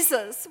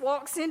Jesus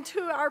walks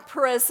into our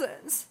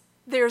presence,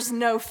 there's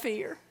no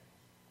fear.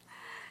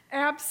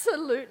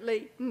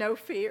 Absolutely no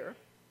fear.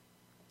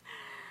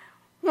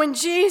 When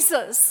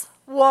Jesus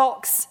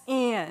walks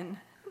in,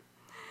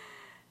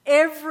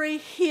 every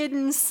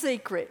hidden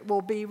secret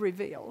will be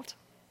revealed.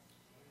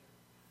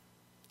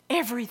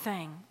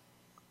 Everything.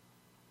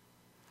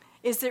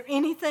 Is there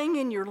anything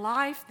in your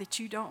life that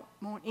you don't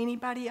want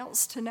anybody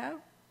else to know?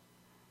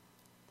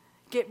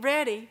 Get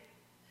ready,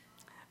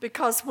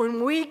 because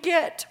when we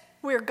get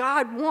where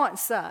God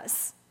wants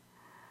us,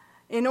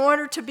 in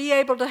order to be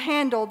able to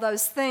handle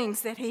those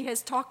things that He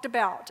has talked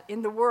about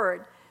in the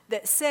Word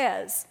that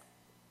says,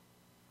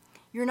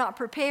 you're not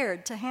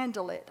prepared to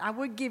handle it. I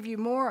would give you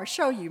more or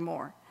show you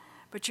more,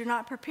 but you're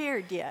not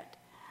prepared yet.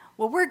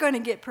 Well, we're going to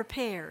get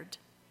prepared.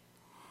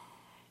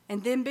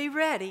 And then be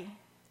ready.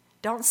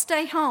 Don't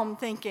stay home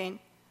thinking,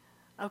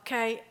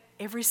 okay,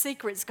 every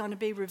secret's going to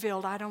be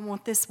revealed. I don't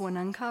want this one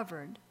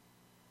uncovered.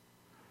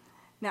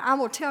 Now, I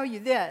will tell you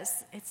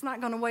this. It's not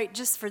going to wait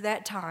just for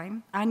that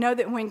time. I know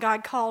that when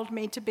God called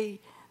me to be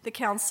the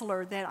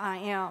counselor that I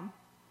am,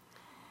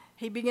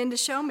 He began to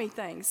show me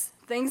things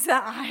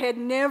that I had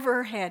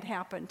never had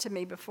happen to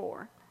me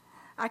before.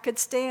 I could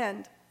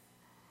stand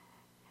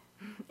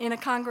in a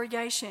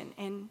congregation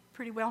and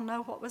pretty well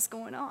know what was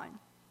going on.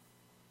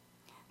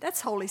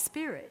 That's Holy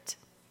Spirit.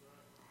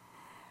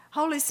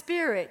 Holy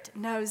Spirit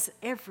knows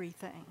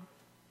everything.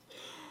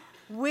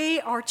 We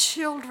are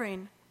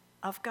children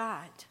of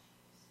God.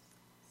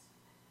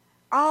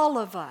 All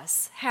of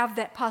us have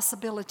that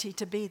possibility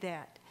to be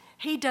that.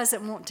 He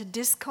doesn't want to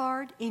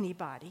discard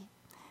anybody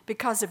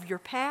because of your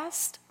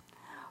past,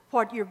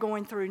 what you're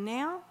going through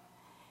now.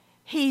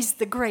 He's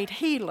the great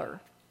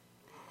healer.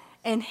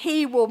 And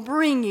He will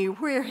bring you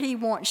where He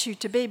wants you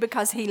to be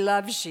because He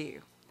loves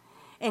you.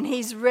 And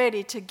He's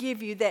ready to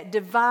give you that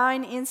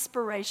divine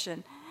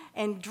inspiration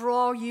and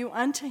draw you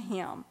unto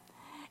Him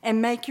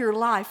and make your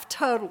life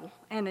total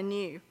and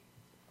anew.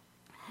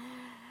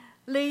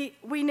 We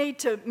need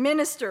to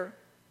minister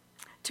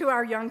to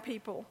our young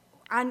people.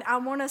 I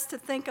want us to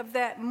think of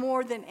that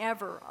more than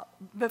ever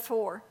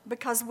before,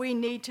 because we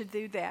need to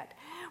do that.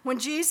 When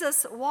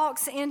Jesus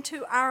walks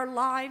into our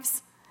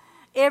lives,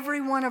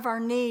 every one of our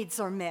needs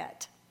are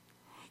met.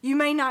 You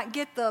may not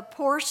get the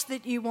Porsche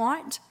that you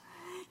want.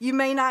 You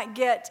may not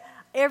get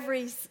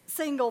every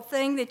single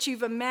thing that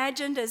you've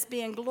imagined as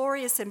being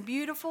glorious and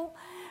beautiful,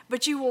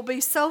 but you will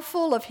be so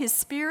full of His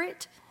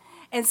Spirit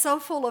and so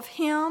full of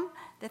Him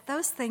that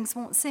those things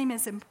won't seem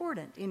as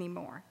important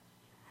anymore.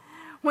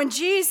 When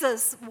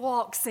Jesus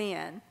walks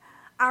in,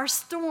 our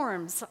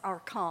storms are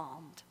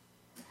calmed.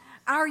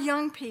 Our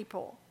young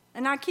people,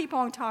 and I keep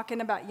on talking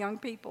about young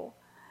people,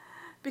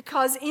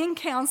 because in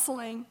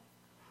counseling,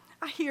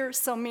 I hear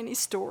so many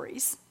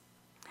stories.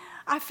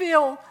 I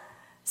feel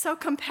so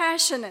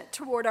compassionate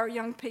toward our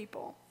young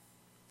people,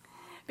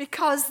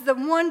 because the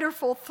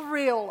wonderful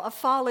thrill of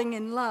falling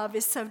in love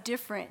is so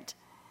different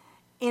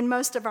in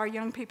most of our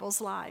young people's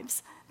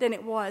lives than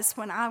it was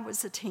when I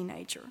was a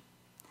teenager.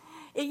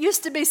 It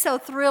used to be so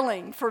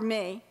thrilling for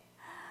me,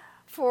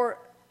 for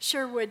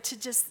Sherwood to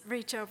just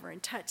reach over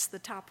and touch the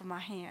top of my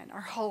hand or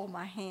hold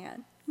my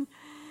hand.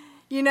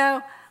 You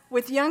know,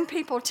 with young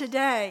people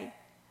today,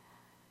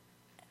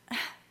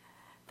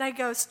 they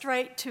go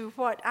straight to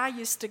what I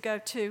used to go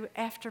to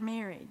after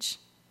marriage.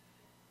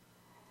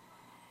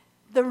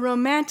 The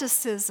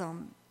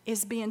romanticism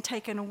is being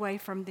taken away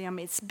from them.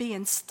 It's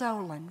being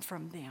stolen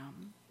from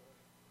them.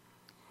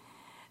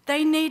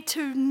 They need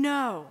to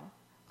know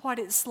what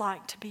it's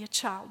like to be a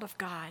child of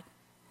God.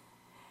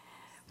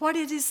 What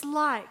it is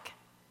like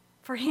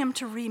for Him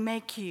to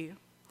remake you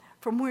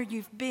from where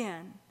you've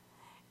been,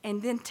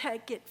 and then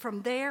take it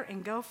from there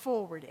and go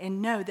forward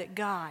and know that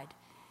God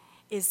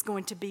is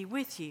going to be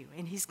with you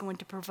and He's going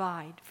to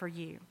provide for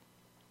you.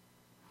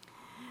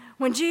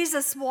 When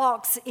Jesus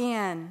walks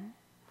in,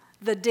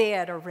 the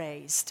dead are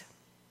raised.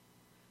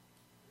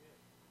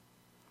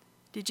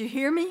 Did you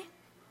hear me?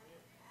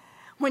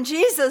 When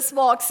Jesus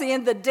walks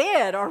in, the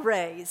dead are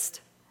raised.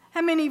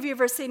 How many of you have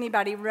ever seen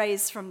anybody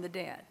raised from the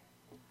dead?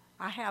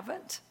 I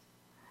haven't.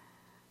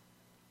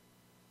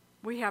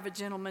 We have a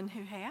gentleman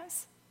who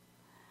has.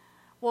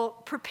 Well,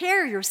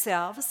 prepare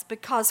yourselves,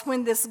 because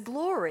when this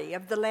glory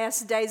of the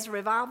last days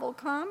revival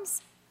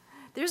comes,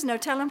 there's no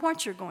telling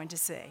what you're going to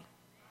see.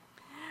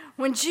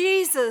 When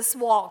Jesus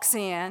walks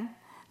in,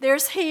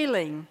 there's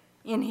healing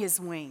in his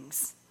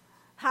wings.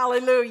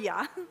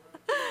 Hallelujah.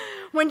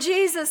 When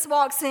Jesus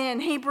walks in,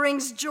 he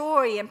brings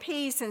joy and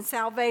peace and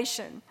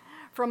salvation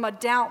from a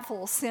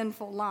doubtful,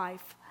 sinful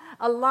life,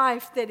 a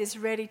life that is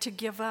ready to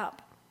give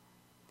up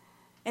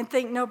and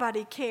think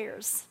nobody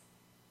cares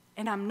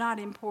and I'm not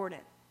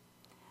important.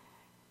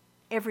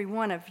 Every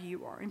one of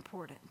you are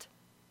important.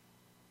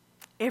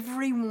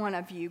 Every one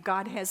of you,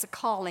 God has a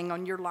calling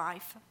on your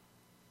life.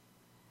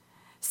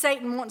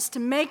 Satan wants to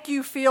make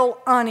you feel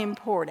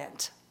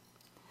unimportant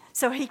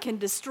so he can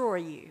destroy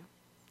you.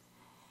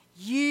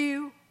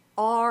 You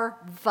are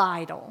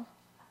vital.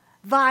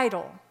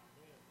 Vital.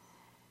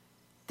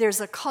 There's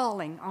a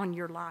calling on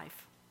your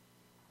life.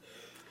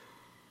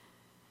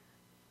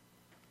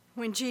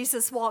 When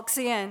Jesus walks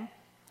in,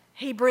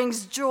 he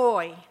brings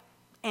joy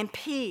and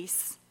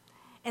peace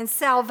and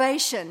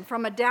salvation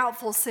from a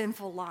doubtful,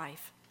 sinful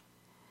life.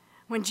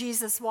 When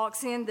Jesus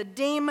walks in, the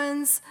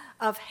demons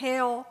of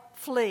hell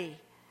flee,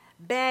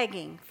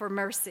 begging for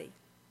mercy.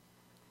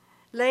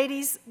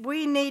 Ladies,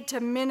 we need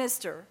to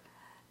minister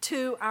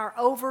to our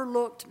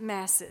overlooked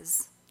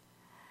masses.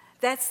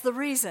 That's the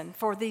reason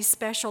for these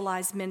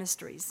specialized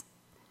ministries,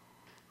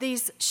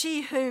 these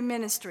she-who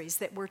ministries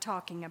that we're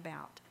talking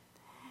about.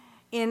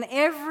 In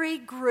every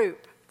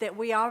group that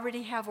we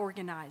already have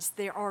organized,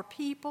 there are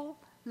people,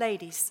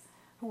 ladies,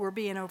 who are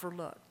being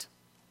overlooked.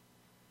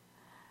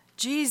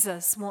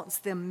 Jesus wants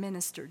them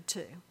ministered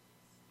to.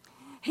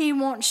 He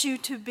wants you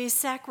to be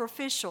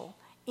sacrificial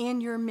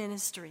in your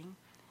ministry.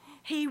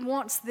 He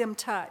wants them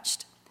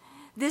touched.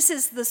 This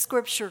is the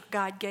scripture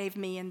God gave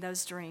me in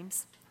those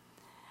dreams.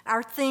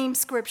 Our theme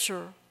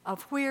scripture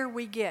of where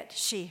we get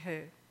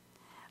she-who.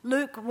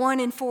 Luke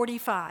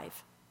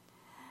 1:45.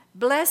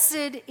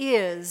 Blessed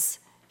is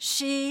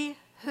she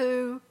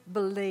who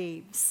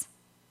believes,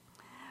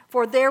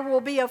 for there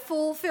will be a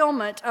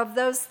fulfillment of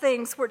those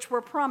things which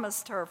were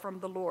promised her from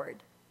the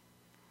Lord.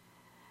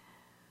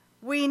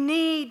 We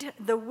need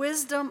the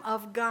wisdom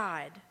of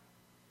God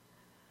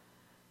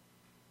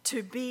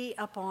to be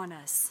upon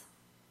us.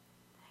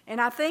 And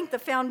I think the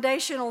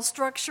foundational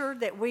structure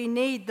that we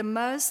need the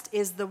most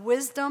is the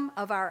wisdom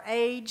of our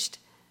aged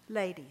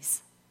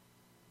ladies.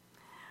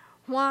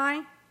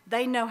 Why?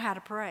 They know how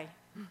to pray.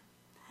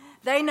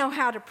 They know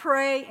how to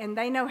pray, and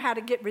they know how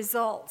to get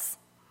results.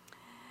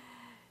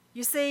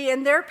 You see,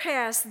 in their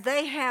past,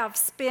 they have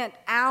spent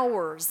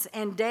hours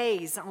and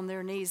days on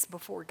their knees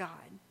before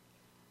God.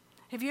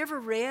 Have you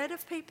ever read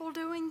of people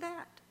doing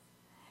that?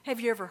 Have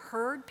you ever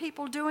heard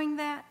people doing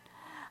that?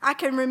 I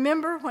can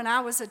remember when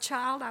I was a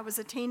child, I was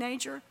a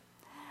teenager,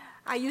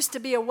 I used to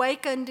be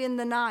awakened in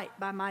the night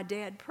by my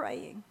dad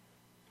praying.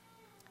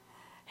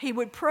 He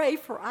would pray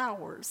for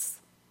hours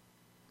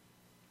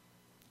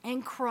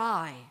and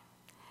cry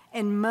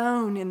and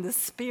moan in the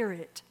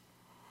spirit.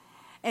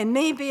 And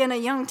me being a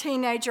young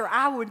teenager,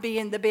 I would be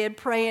in the bed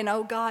praying,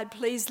 oh God,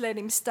 please let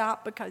him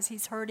stop because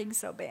he's hurting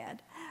so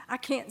bad. I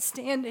can't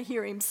stand to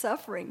hear him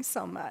suffering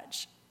so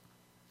much.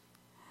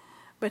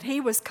 But he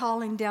was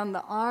calling down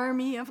the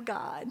army of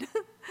God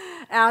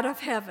out of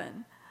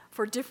heaven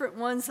for different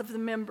ones of the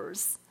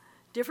members,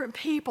 different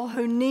people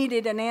who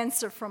needed an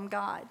answer from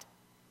God.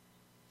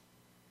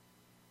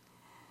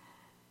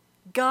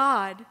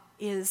 God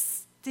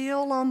is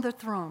still on the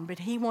throne, but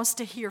he wants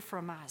to hear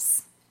from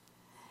us.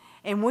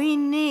 And we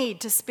need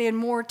to spend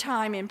more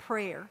time in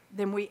prayer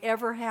than we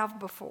ever have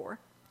before.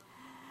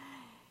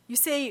 You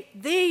see,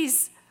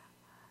 these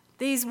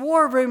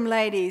war room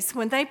ladies,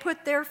 when they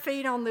put their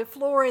feet on the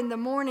floor in the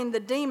morning, the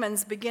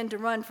demons begin to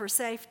run for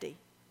safety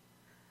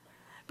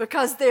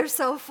because they're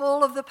so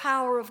full of the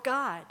power of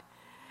God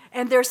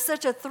and they're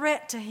such a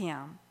threat to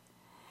him.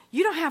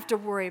 You don't have to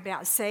worry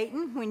about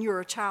Satan when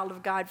you're a child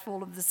of God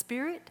full of the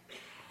Spirit.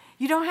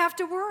 You don't have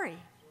to worry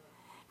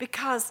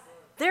because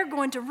they're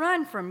going to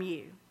run from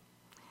you.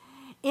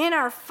 In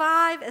our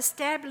 5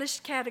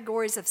 established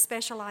categories of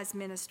specialized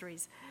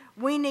ministries,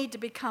 we need to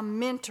become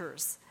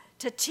mentors,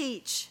 to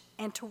teach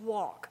and to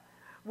walk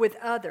with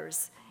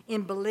others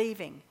in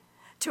believing,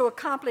 to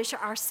accomplish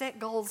our set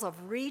goals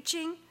of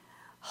reaching,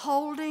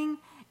 holding,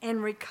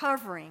 and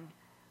recovering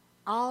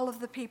all of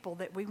the people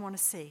that we want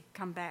to see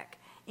come back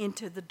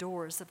into the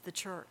doors of the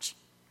church.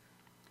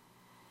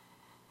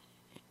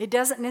 It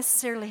doesn't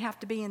necessarily have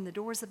to be in the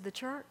doors of the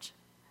church.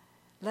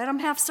 Let them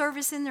have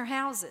service in their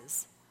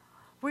houses,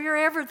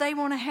 wherever they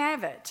want to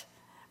have it.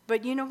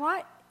 But you know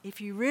what? If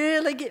you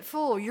really get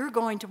full, you're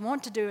going to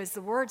want to do, as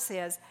the word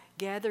says,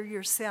 gather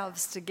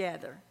yourselves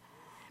together.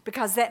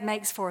 Because that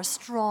makes for a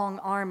strong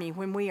army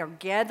when we are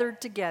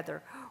gathered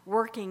together,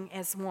 working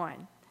as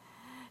one.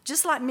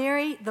 Just like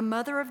Mary, the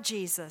mother of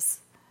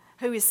Jesus,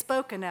 who is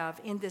spoken of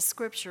in this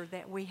scripture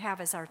that we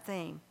have as our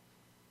theme.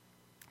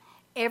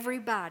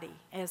 Everybody,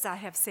 as I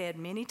have said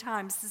many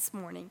times this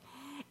morning,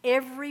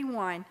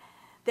 everyone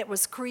that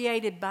was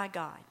created by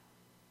God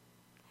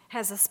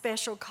has a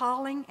special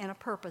calling and a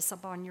purpose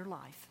upon your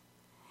life.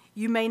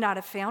 You may not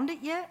have found it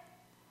yet.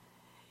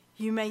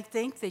 You may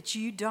think that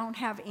you don't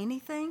have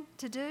anything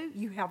to do.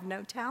 You have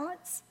no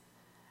talents.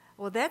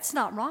 Well, that's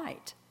not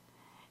right.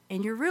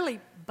 And you're really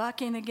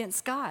bucking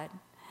against God.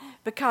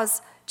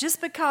 Because just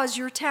because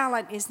your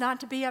talent is not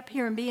to be up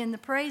here and be in the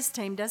praise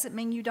team doesn't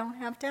mean you don't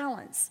have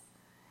talents.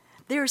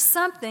 There's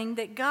something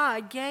that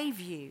God gave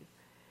you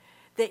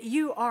that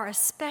you are a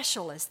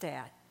specialist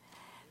at.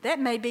 That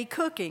may be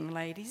cooking,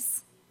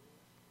 ladies.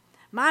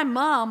 My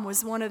mom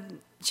was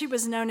she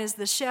was known as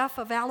the chef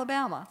of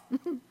Alabama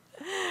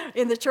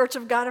in the Church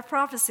of God of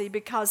Prophecy,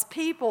 because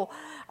people,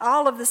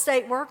 all of the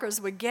state workers,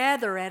 would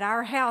gather at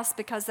our house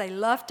because they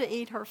loved to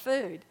eat her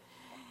food.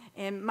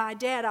 And my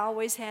dad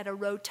always had a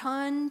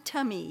rotund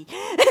tummy.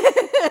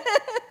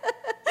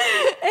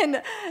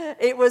 And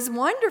it was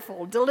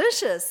wonderful,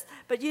 delicious.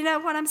 But you know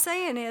what I'm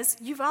saying is,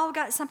 you've all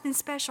got something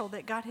special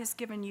that God has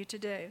given you to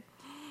do.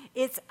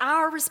 It's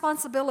our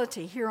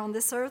responsibility here on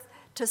this earth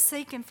to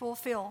seek and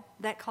fulfill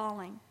that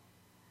calling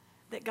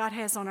that God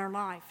has on our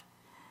life.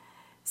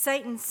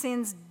 Satan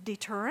sends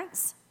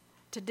deterrence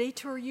to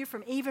detour you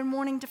from even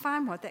wanting to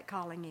find what that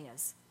calling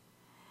is.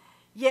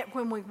 Yet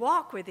when we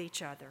walk with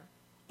each other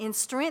in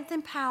strength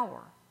and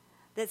power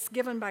that's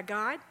given by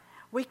God,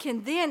 we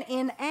can then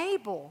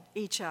enable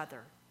each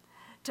other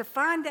to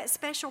find that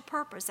special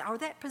purpose or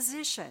that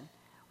position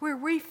where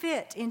we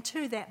fit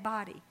into that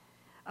body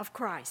of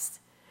Christ.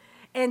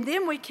 And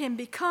then we can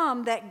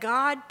become that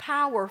God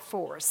power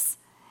force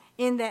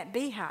in that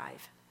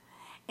beehive.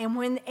 And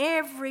when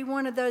every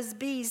one of those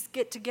bees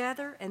get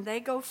together and they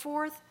go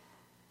forth,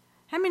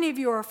 how many of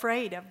you are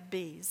afraid of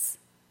bees?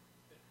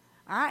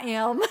 I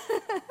am.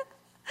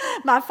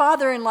 My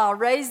father-in-law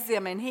raised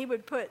them, and he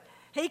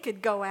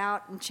could go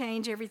out and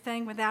change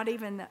everything without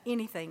even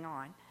anything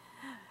on.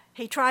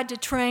 He tried to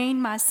train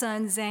my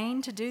son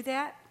Zane to do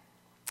that.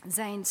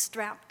 Zane's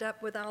strapped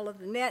up with all of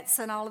the nets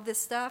and all of this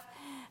stuff,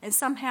 and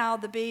somehow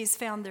the bees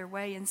found their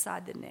way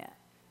inside the net.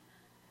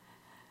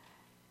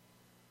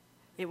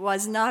 It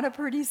was not a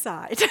pretty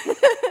sight.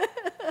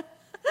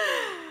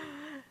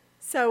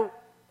 So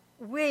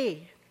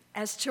we,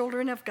 as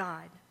children of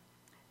God,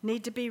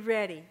 need to be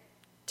ready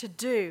to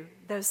do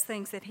those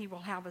things that He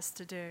will have us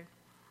to do.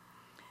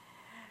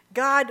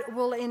 God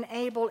will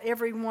enable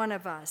every one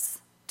of us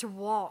to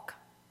walk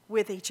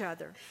with each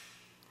other,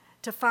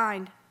 to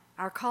find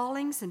our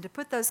callings and to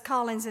put those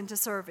callings into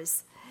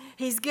service.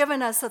 He's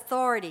given us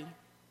authority.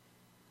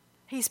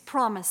 He's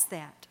promised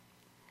that.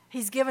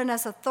 He's given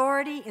us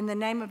authority in the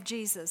name of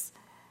Jesus.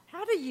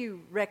 How do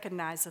you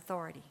recognize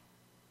authority?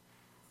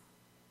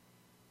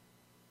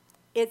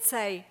 It's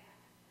a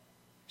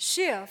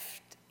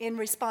shift in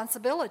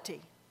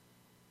responsibility.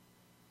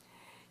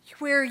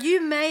 Where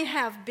you may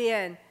have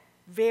been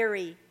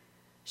very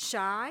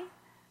shy,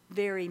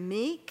 very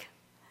meek.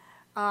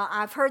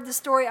 I've heard the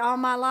story all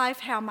my life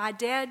how my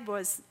dad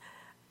was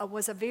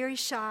a very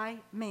shy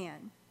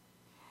man.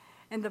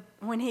 And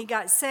when he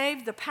got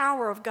saved, the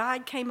power of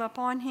God came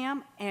upon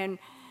him, and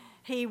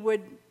he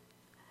would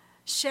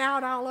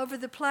shout all over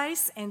the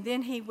place, and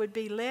then he would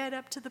be led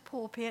up to the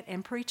pulpit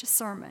and preach a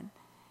sermon.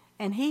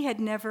 And he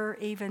had never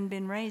even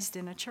been raised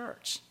in a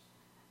church.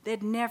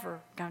 They'd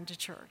never gone to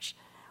church.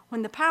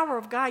 When the power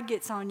of God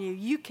gets on you,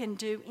 you can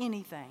do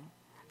anything.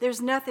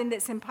 There's nothing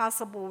that's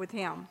impossible with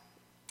Him.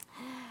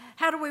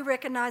 How do we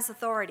recognize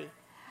authority?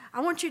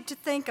 I want you to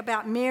think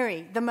about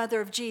Mary, the mother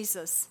of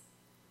Jesus,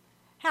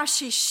 how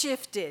she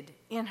shifted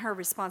in her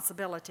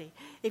responsibility.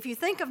 If you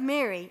think of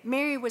Mary,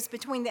 Mary was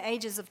between the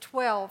ages of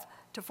 12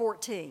 to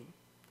 14.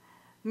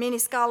 Many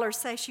scholars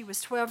say she was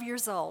 12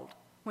 years old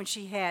when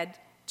she had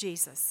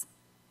Jesus.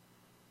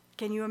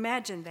 Can you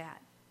imagine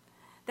that?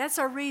 That's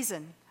our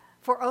reason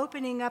for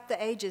opening up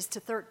the ages to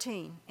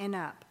 13 and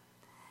up,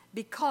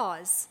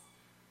 because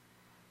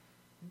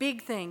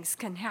big things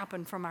can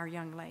happen from our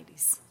young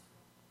ladies.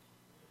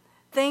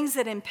 Things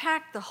that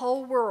impact the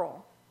whole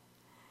world.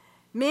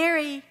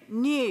 Mary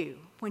knew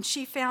when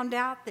she found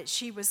out that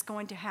she was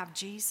going to have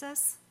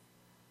Jesus,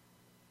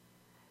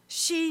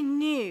 she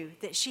knew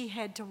that she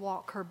had to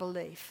walk her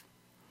belief.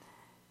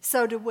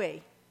 So do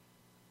we.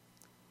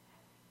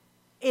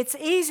 It's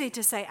easy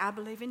to say, I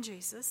believe in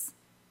Jesus.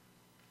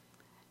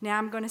 Now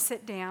I'm going to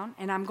sit down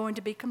and I'm going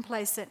to be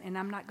complacent and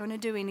I'm not going to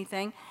do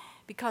anything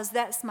because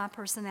that's my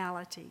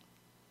personality.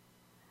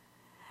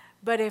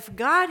 But if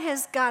God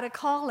has got a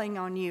calling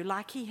on you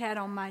like He had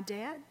on my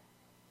dad,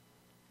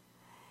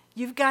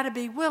 you've got to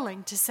be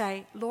willing to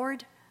say,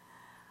 Lord,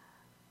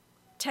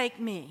 take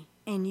me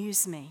and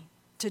use me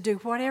to do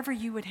whatever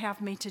you would have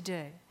me to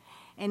do.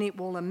 And it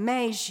will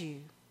amaze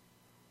you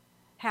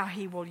how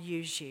He will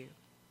use you.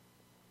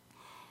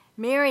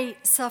 Mary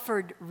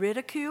suffered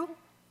ridicule.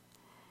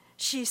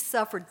 She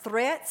suffered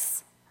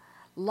threats,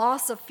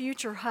 loss of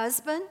future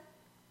husband.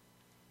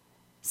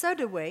 So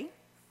do we.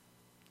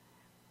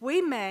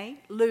 We may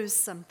lose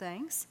some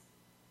things,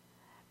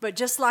 but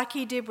just like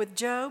He did with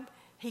Job,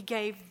 He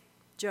gave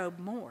Job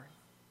more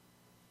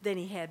than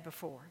he had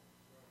before.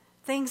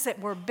 Things that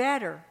were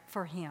better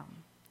for him.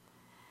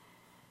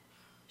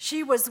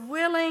 She was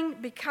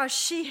willing because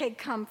she had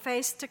come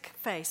face to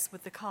face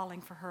with the calling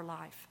for her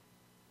life.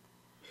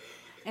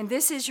 And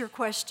this is your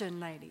question,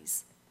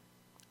 ladies.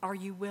 Are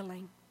you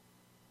willing?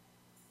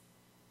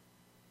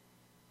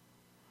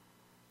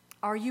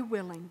 Are you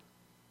willing?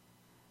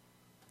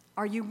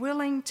 Are you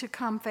willing to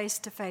come face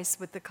to face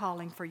with the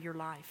calling for your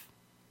life?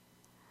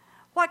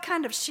 What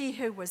kind of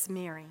she-who was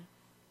Mary?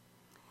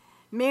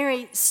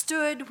 Mary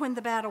stood when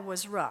the battle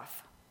was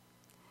rough.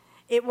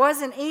 It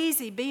wasn't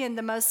easy being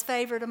the most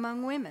favored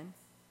among women.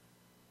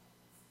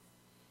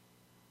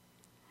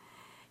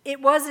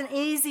 It wasn't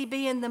easy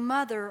being the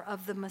mother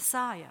of the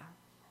Messiah.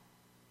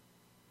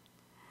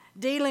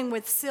 Dealing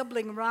with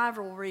sibling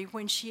rivalry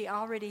when she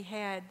already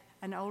had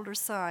an older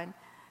son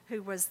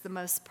who was the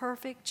most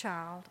perfect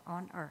child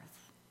on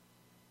earth.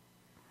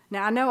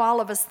 Now, I know all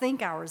of us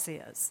think ours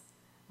is,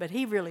 but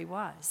he really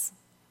was.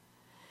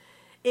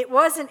 It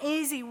wasn't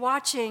easy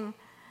watching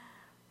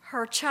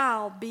her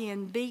child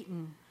being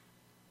beaten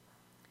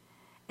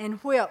and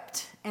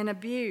whipped and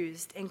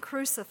abused and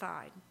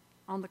crucified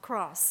on the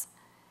cross,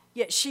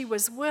 yet she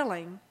was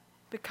willing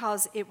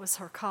because it was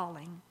her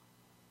calling.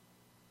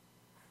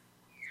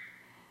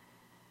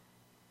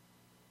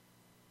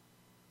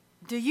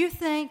 Do you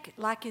think,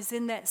 like is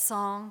in that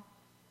song,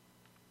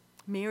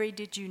 Mary,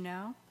 did you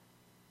know?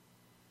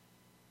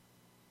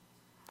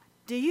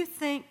 Do you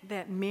think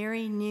that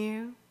Mary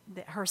knew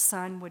that her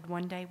son would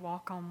one day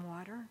walk on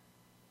water?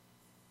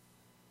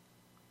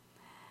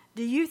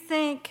 Do you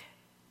think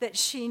that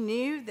she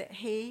knew that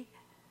he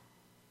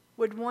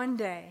would one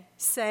day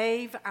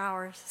save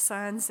our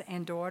sons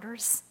and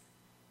daughters?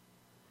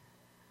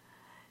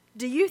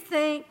 Do you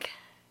think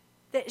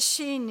that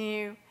she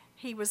knew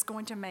he was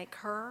going to make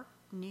her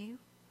new?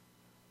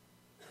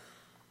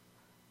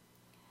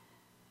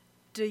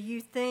 Do you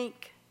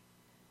think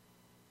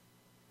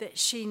that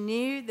she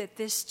knew that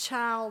this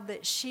child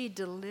that she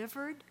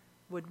delivered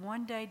would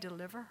one day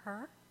deliver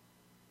her?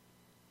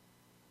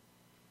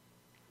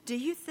 Do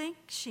you think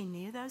she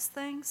knew those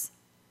things?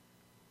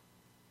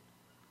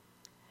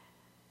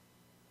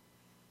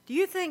 Do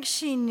you think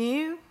she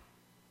knew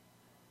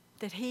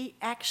that he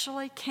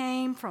actually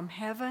came from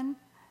heaven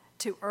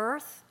to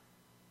earth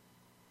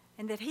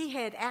and that he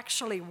had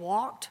actually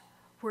walked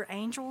where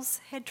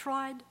angels had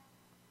trod?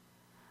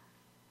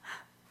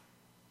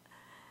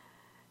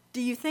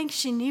 Do you think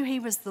she knew he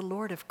was the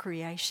Lord of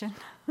creation?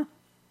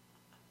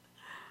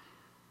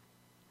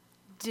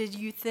 Did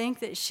you think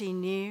that she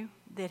knew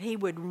that he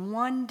would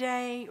one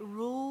day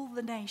rule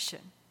the nation?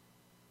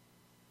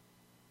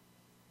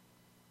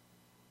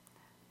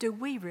 Do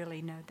we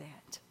really know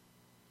that?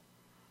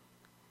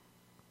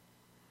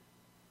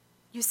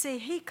 You see,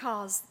 he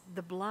caused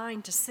the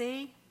blind to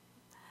see,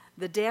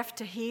 the deaf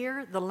to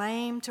hear, the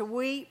lame to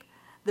weep,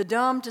 the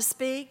dumb to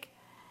speak,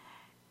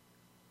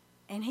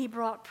 and he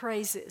brought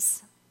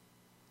praises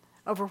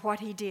over what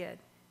he did.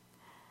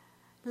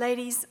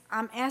 Ladies,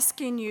 I'm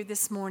asking you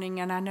this morning,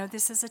 and I know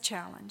this is a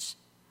challenge,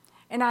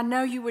 and I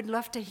know you would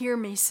love to hear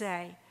me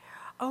say,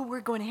 oh, we're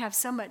going to have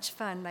so much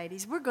fun,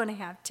 ladies. We're going to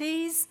have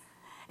teas,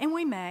 and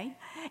we may,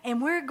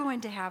 and we're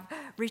going to have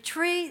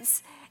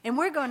retreats, and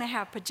we're going to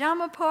have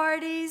pajama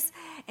parties,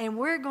 and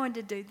we're going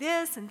to do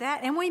this and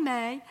that, and we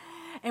may,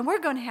 and we're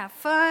going to have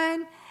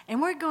fun,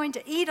 and we're going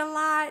to eat a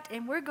lot,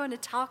 and we're going to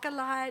talk a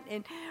lot,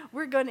 and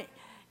we're going to,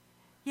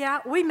 yeah,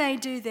 we may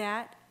do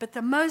that, but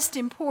the most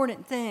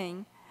important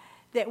thing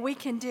that we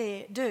can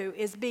do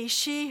is be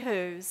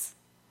she-whos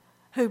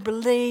who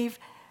believe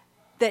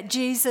that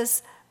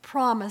Jesus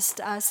promised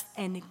us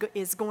and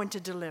is going to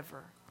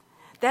deliver.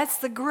 That's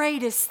the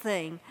greatest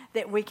thing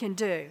that we can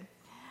do.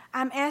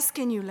 I'm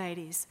asking you,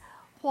 ladies,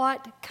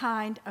 what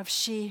kind of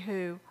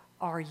she-who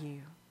are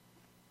you?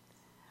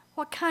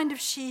 What kind of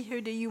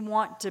she-who do you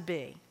want to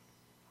be?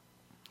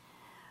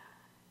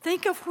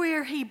 Think of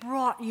where he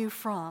brought you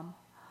from.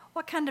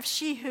 What kind of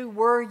she-who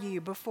were you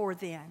before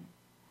then?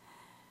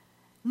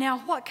 Now,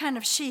 what kind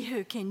of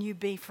she-who can you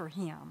be for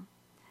him?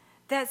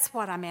 That's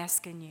what I'm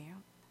asking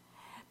you.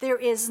 There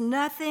is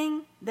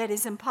nothing that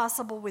is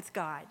impossible with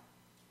God.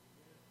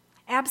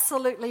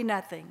 Absolutely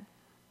nothing.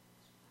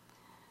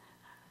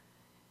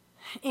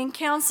 In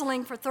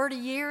counseling for 30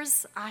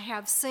 years, I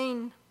have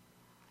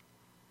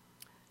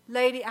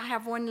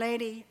one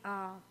lady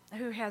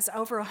who has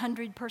over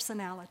 100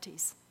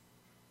 personalities.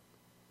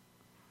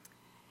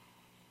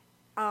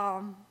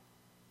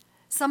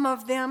 Some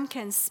of them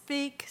can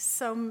speak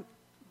so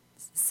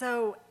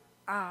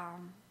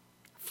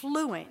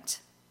fluent,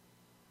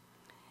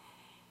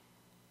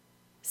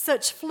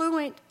 such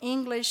fluent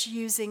English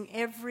using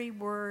every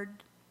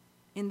word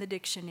in the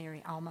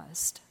dictionary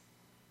almost,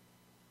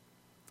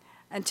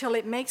 until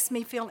it makes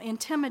me feel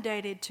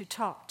intimidated to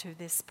talk to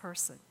this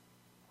person.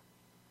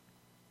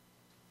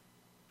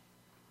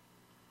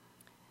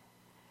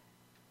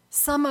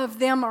 Some of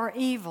them are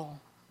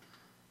evil.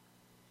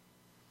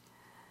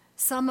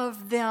 Some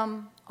of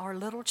them are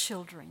little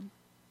children.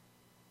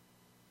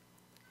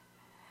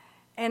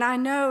 And I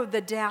know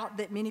the doubt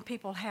that many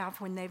people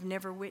have when they've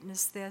never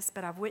witnessed this,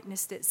 but I've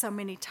witnessed it so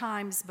many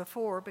times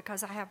before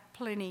because I have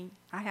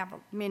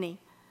many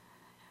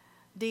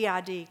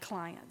DID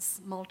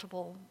clients,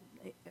 multiple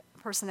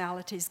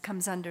personalities,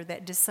 comes under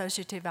that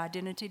dissociative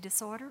identity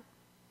disorder.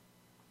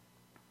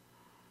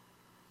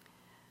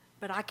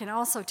 But I can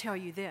also tell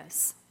you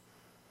this.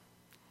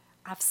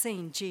 I've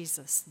seen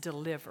Jesus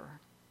deliver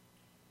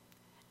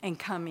and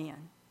come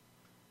in.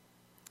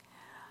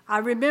 I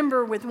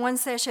remember with one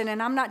session,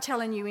 and I'm not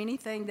telling you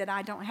anything that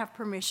I don't have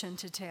permission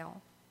to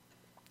tell.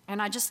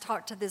 And I just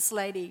talked to this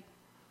lady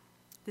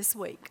this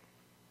week.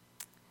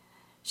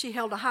 She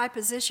held a high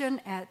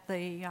position at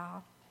the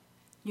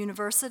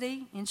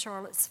university in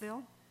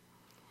Charlottesville.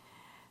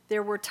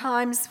 There were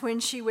times when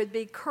she would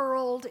be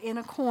curled in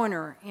a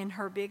corner in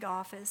her big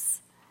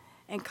office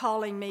and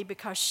calling me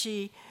because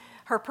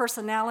her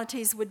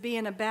personalities would be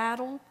in a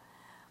battle.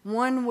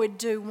 One would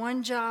do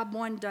one job,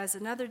 one does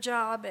another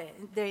job.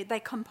 They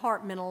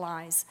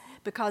compartmentalize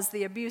because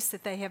the abuse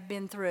that they have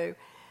been through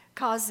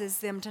causes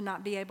them to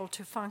not be able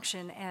to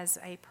function as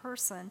a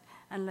person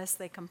unless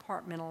they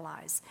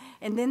compartmentalize.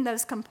 And then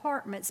those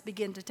compartments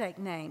begin to take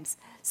names.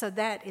 So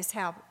that is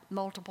how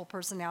multiple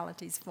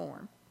personalities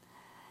form.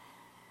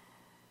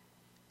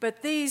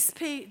 But these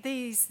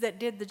that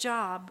did the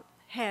job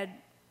had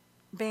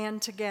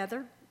band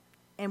together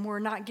and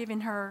were not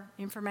giving her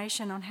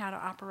information on how to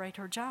operate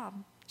her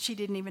job. She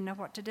didn't even know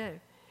what to do.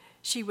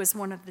 She was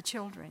one of the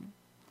children.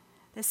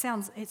 It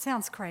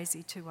sounds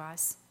crazy to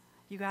us.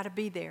 You got to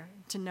be there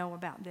to know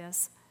about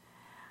this.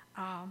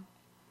 And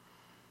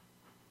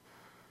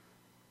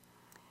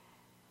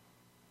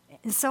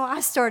so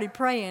I started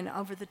praying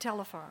over the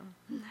telephone.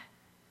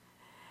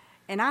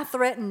 And I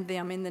threatened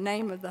them in the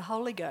name of the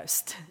Holy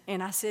Ghost.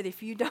 And I said,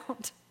 if you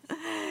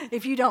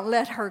don't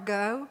let her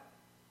go,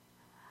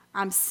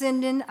 I'm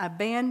sending a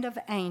band of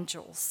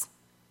angels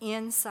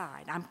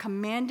inside. I'm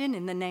commanding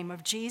in the name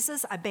of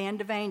Jesus a band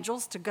of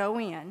angels to go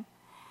in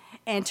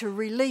and to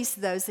release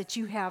those that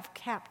you have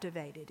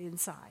captivated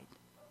inside.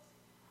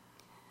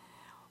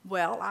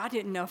 Well, I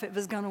didn't know if it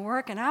was going to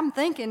work, and I'm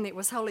thinking it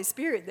was Holy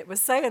Spirit that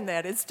was saying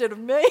that instead of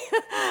me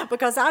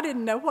because I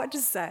didn't know what to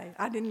say.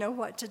 I didn't know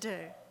what to do.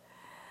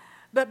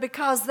 But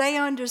because they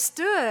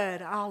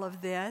understood all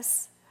of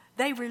this,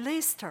 they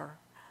released her,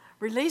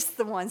 released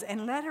the ones,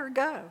 and let her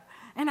go.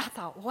 And I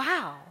thought,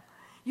 wow,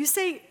 you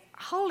see,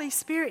 Holy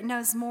Spirit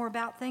knows more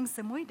about things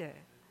than we do.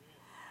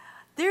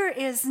 There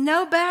is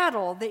no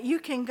battle that you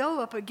can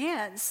go up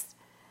against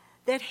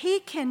that He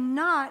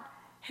cannot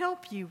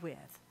help you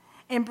with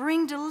and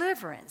bring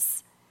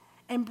deliverance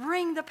and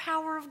bring the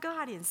power of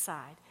God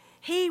inside.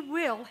 He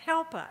will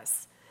help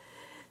us.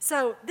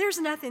 So there's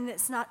nothing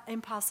that's not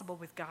impossible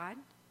with God.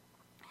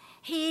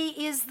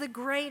 He is the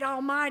great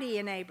almighty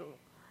enabler.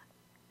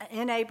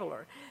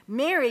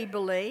 Mary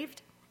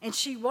believed, and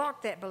she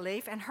walked that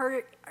belief, and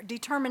her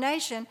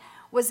determination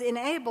was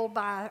enabled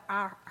by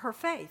her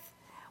faith.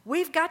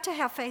 We've got to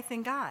have faith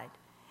in God.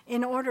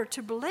 In order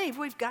to believe,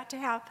 we've got to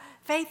have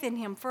faith in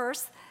Him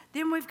first,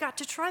 then we've got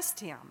to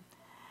trust Him.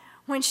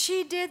 When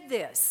she did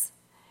this,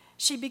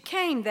 she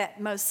became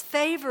that most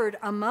favored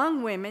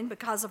among women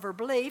because of her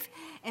belief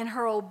and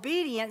her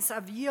obedience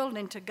of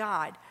yielding to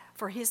God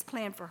for His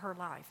plan for her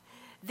life.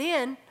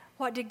 Then,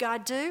 what did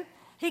God do?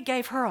 He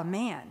gave her a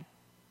man.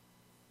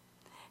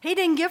 He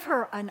didn't give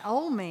her an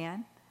old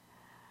man.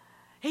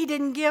 He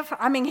didn't give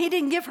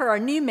her a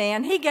new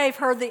man. He gave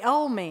her the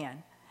old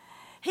man.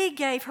 He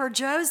gave her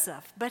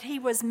Joseph, but he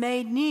was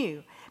made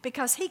new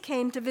because he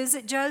came to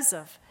visit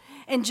Joseph.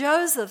 And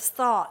Joseph's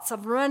thoughts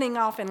of running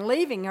off and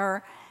leaving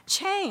her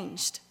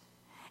changed.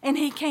 And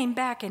he came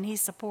back and he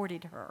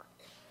supported her.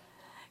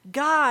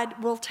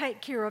 God will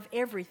take care of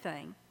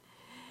everything.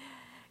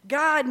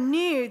 God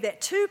knew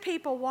that two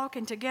people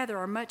walking together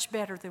are much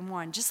better than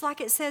one. Just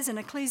like it says in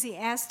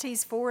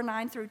Ecclesiastes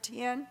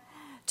 4:9-10,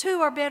 two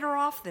are better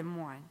off than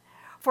one,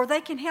 for they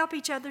can help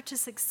each other to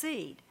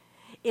succeed.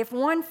 If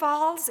one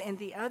falls and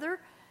the other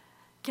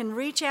can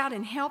reach out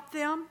and help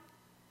them,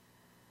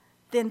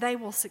 then they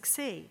will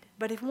succeed.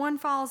 But if one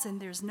falls and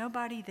there's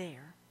nobody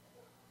there,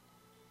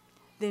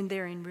 then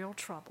they're in real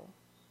trouble.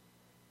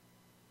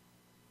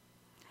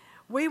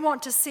 We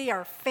want to see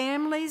our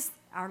families,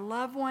 our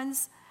loved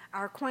ones,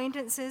 our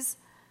acquaintances,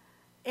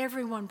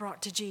 everyone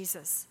brought to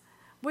Jesus.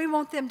 We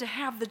want them to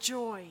have the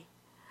joy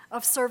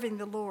of serving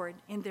the Lord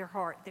in their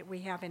heart that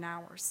we have in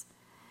ours.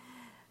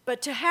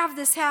 But to have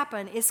this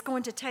happen, it's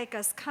going to take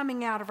us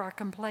coming out of our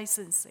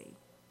complacency,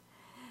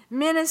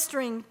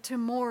 ministering to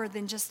more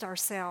than just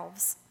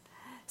ourselves,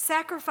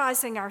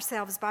 sacrificing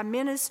ourselves by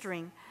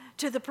ministering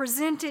to the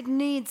presented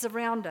needs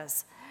around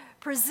us,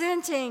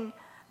 presenting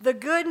the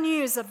good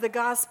news of the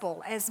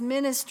gospel as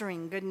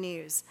ministering good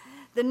news.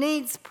 The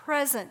needs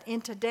present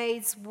in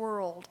today's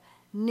world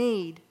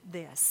need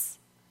this.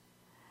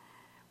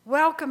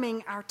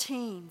 Welcoming our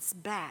teens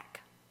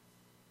back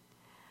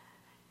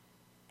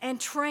and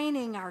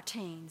training our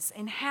teens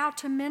in how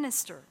to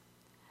minister.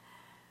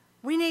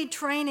 We need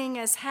training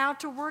as how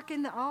to work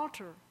in the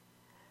altar.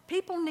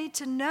 People need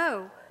to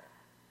know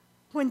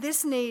when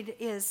this need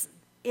is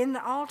in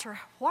the altar,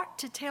 what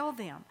to tell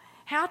them,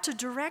 how to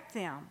direct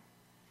them,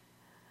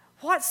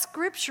 what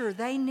scripture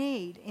they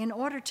need in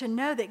order to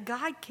know that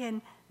God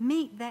can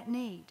meet that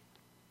need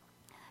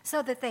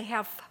so that they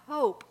have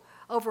hope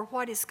over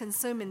what is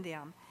consuming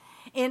them.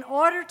 In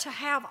order to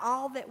have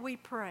all that we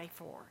pray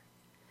for,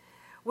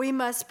 we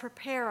must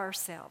prepare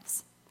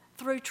ourselves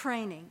through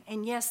training.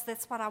 And yes,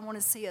 that's what I want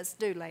to see us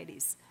do,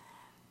 ladies.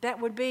 That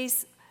would be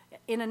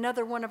in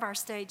another one of our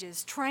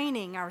stages,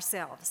 training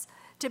ourselves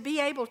to be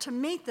able to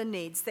meet the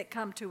needs that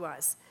come to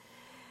us.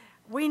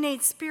 We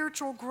need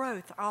spiritual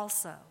growth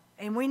also,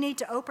 and we need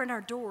to open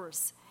our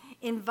doors,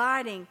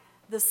 inviting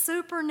the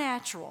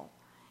supernatural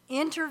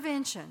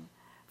intervention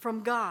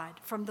from God,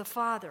 from the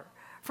Father,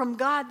 from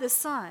God the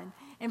Son,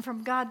 and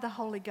from God the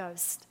Holy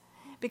Ghost.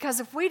 Because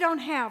if we don't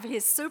have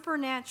His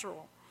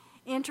supernatural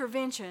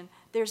intervention,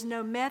 there's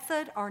no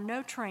method or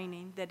no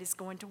training that is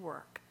going to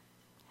work.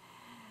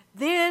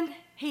 Then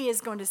He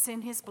is going to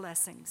send His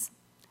blessings.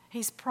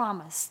 He's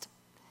promised,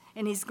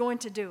 and He's going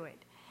to do it.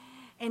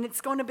 And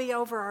it's going to be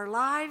over our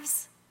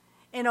lives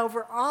and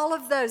over all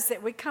of those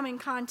that we come in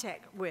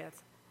contact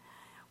with.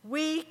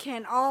 We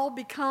can all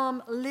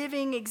become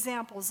living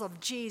examples of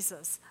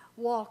Jesus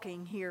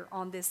walking here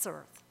on this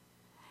earth.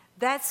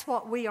 That's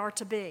what we are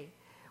to be.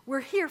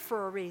 We're here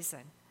for a reason.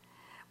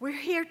 We're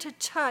here to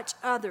touch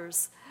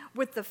others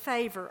with the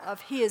favor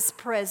of His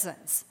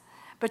presence.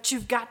 But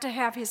you've got to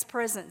have His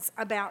presence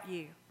about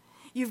you.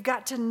 You've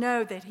got to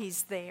know that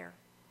He's there.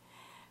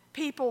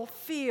 People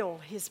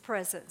feel His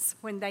presence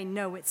when they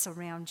know it's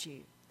around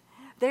you.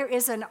 There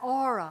is an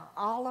aura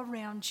all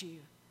around you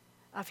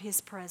of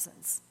His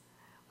presence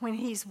when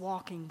He's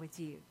walking with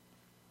you.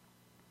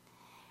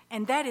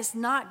 And that is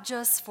not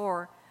just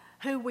for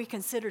who we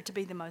consider to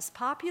be the most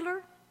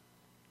popular,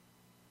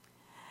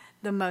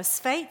 the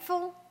most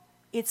faithful.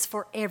 It's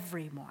for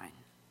everyone.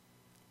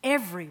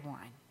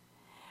 Everyone.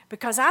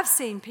 Because I've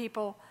seen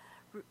people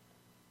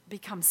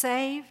become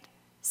saved,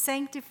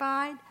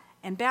 sanctified,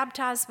 and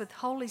baptized with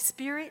Holy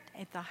Spirit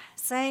at the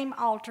same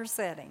altar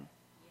setting.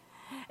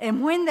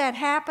 And when that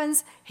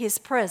happens, His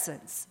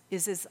presence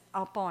is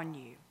upon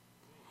you.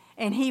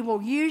 And He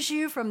will use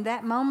you from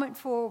that moment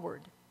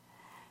forward.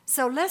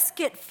 So let's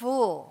get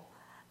full.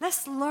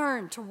 Let's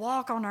learn to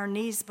walk on our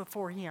knees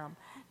before Him.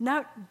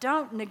 No,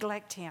 don't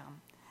neglect Him.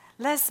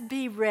 Let's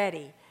be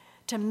ready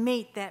to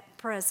meet that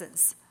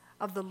presence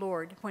of the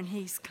Lord when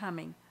He's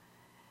coming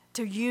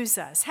to use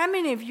us. How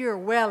many of you are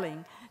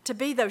willing to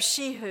be those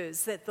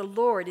she-whos that the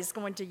Lord is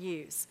going to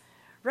use?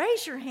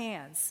 Raise your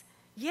hands.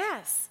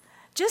 Yes.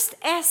 Just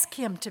ask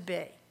Him to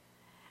be.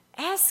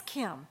 Ask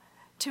Him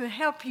to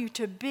help you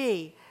to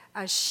be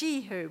a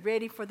she-who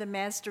ready for the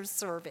Master's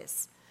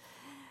service.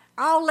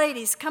 All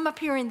ladies, come up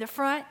here in the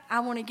front. I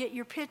want to get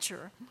your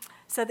picture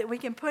so that we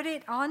can put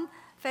it on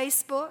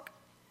Facebook.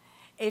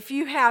 If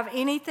you have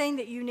anything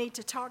that you need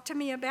to talk to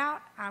me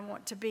about, I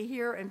want to be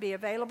here and be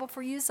available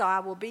for you, so I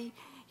will be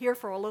here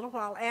for a little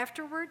while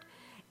afterward.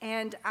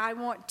 And I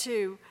want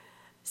to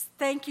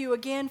thank you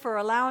again for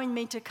allowing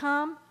me to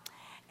come.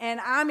 And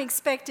I'm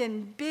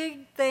expecting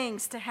big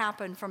things to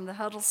happen from the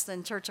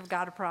Huddleston Church of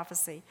God of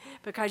Prophecy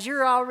because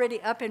you're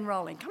already up and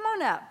rolling. Come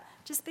on up.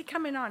 Just be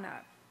coming on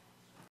up.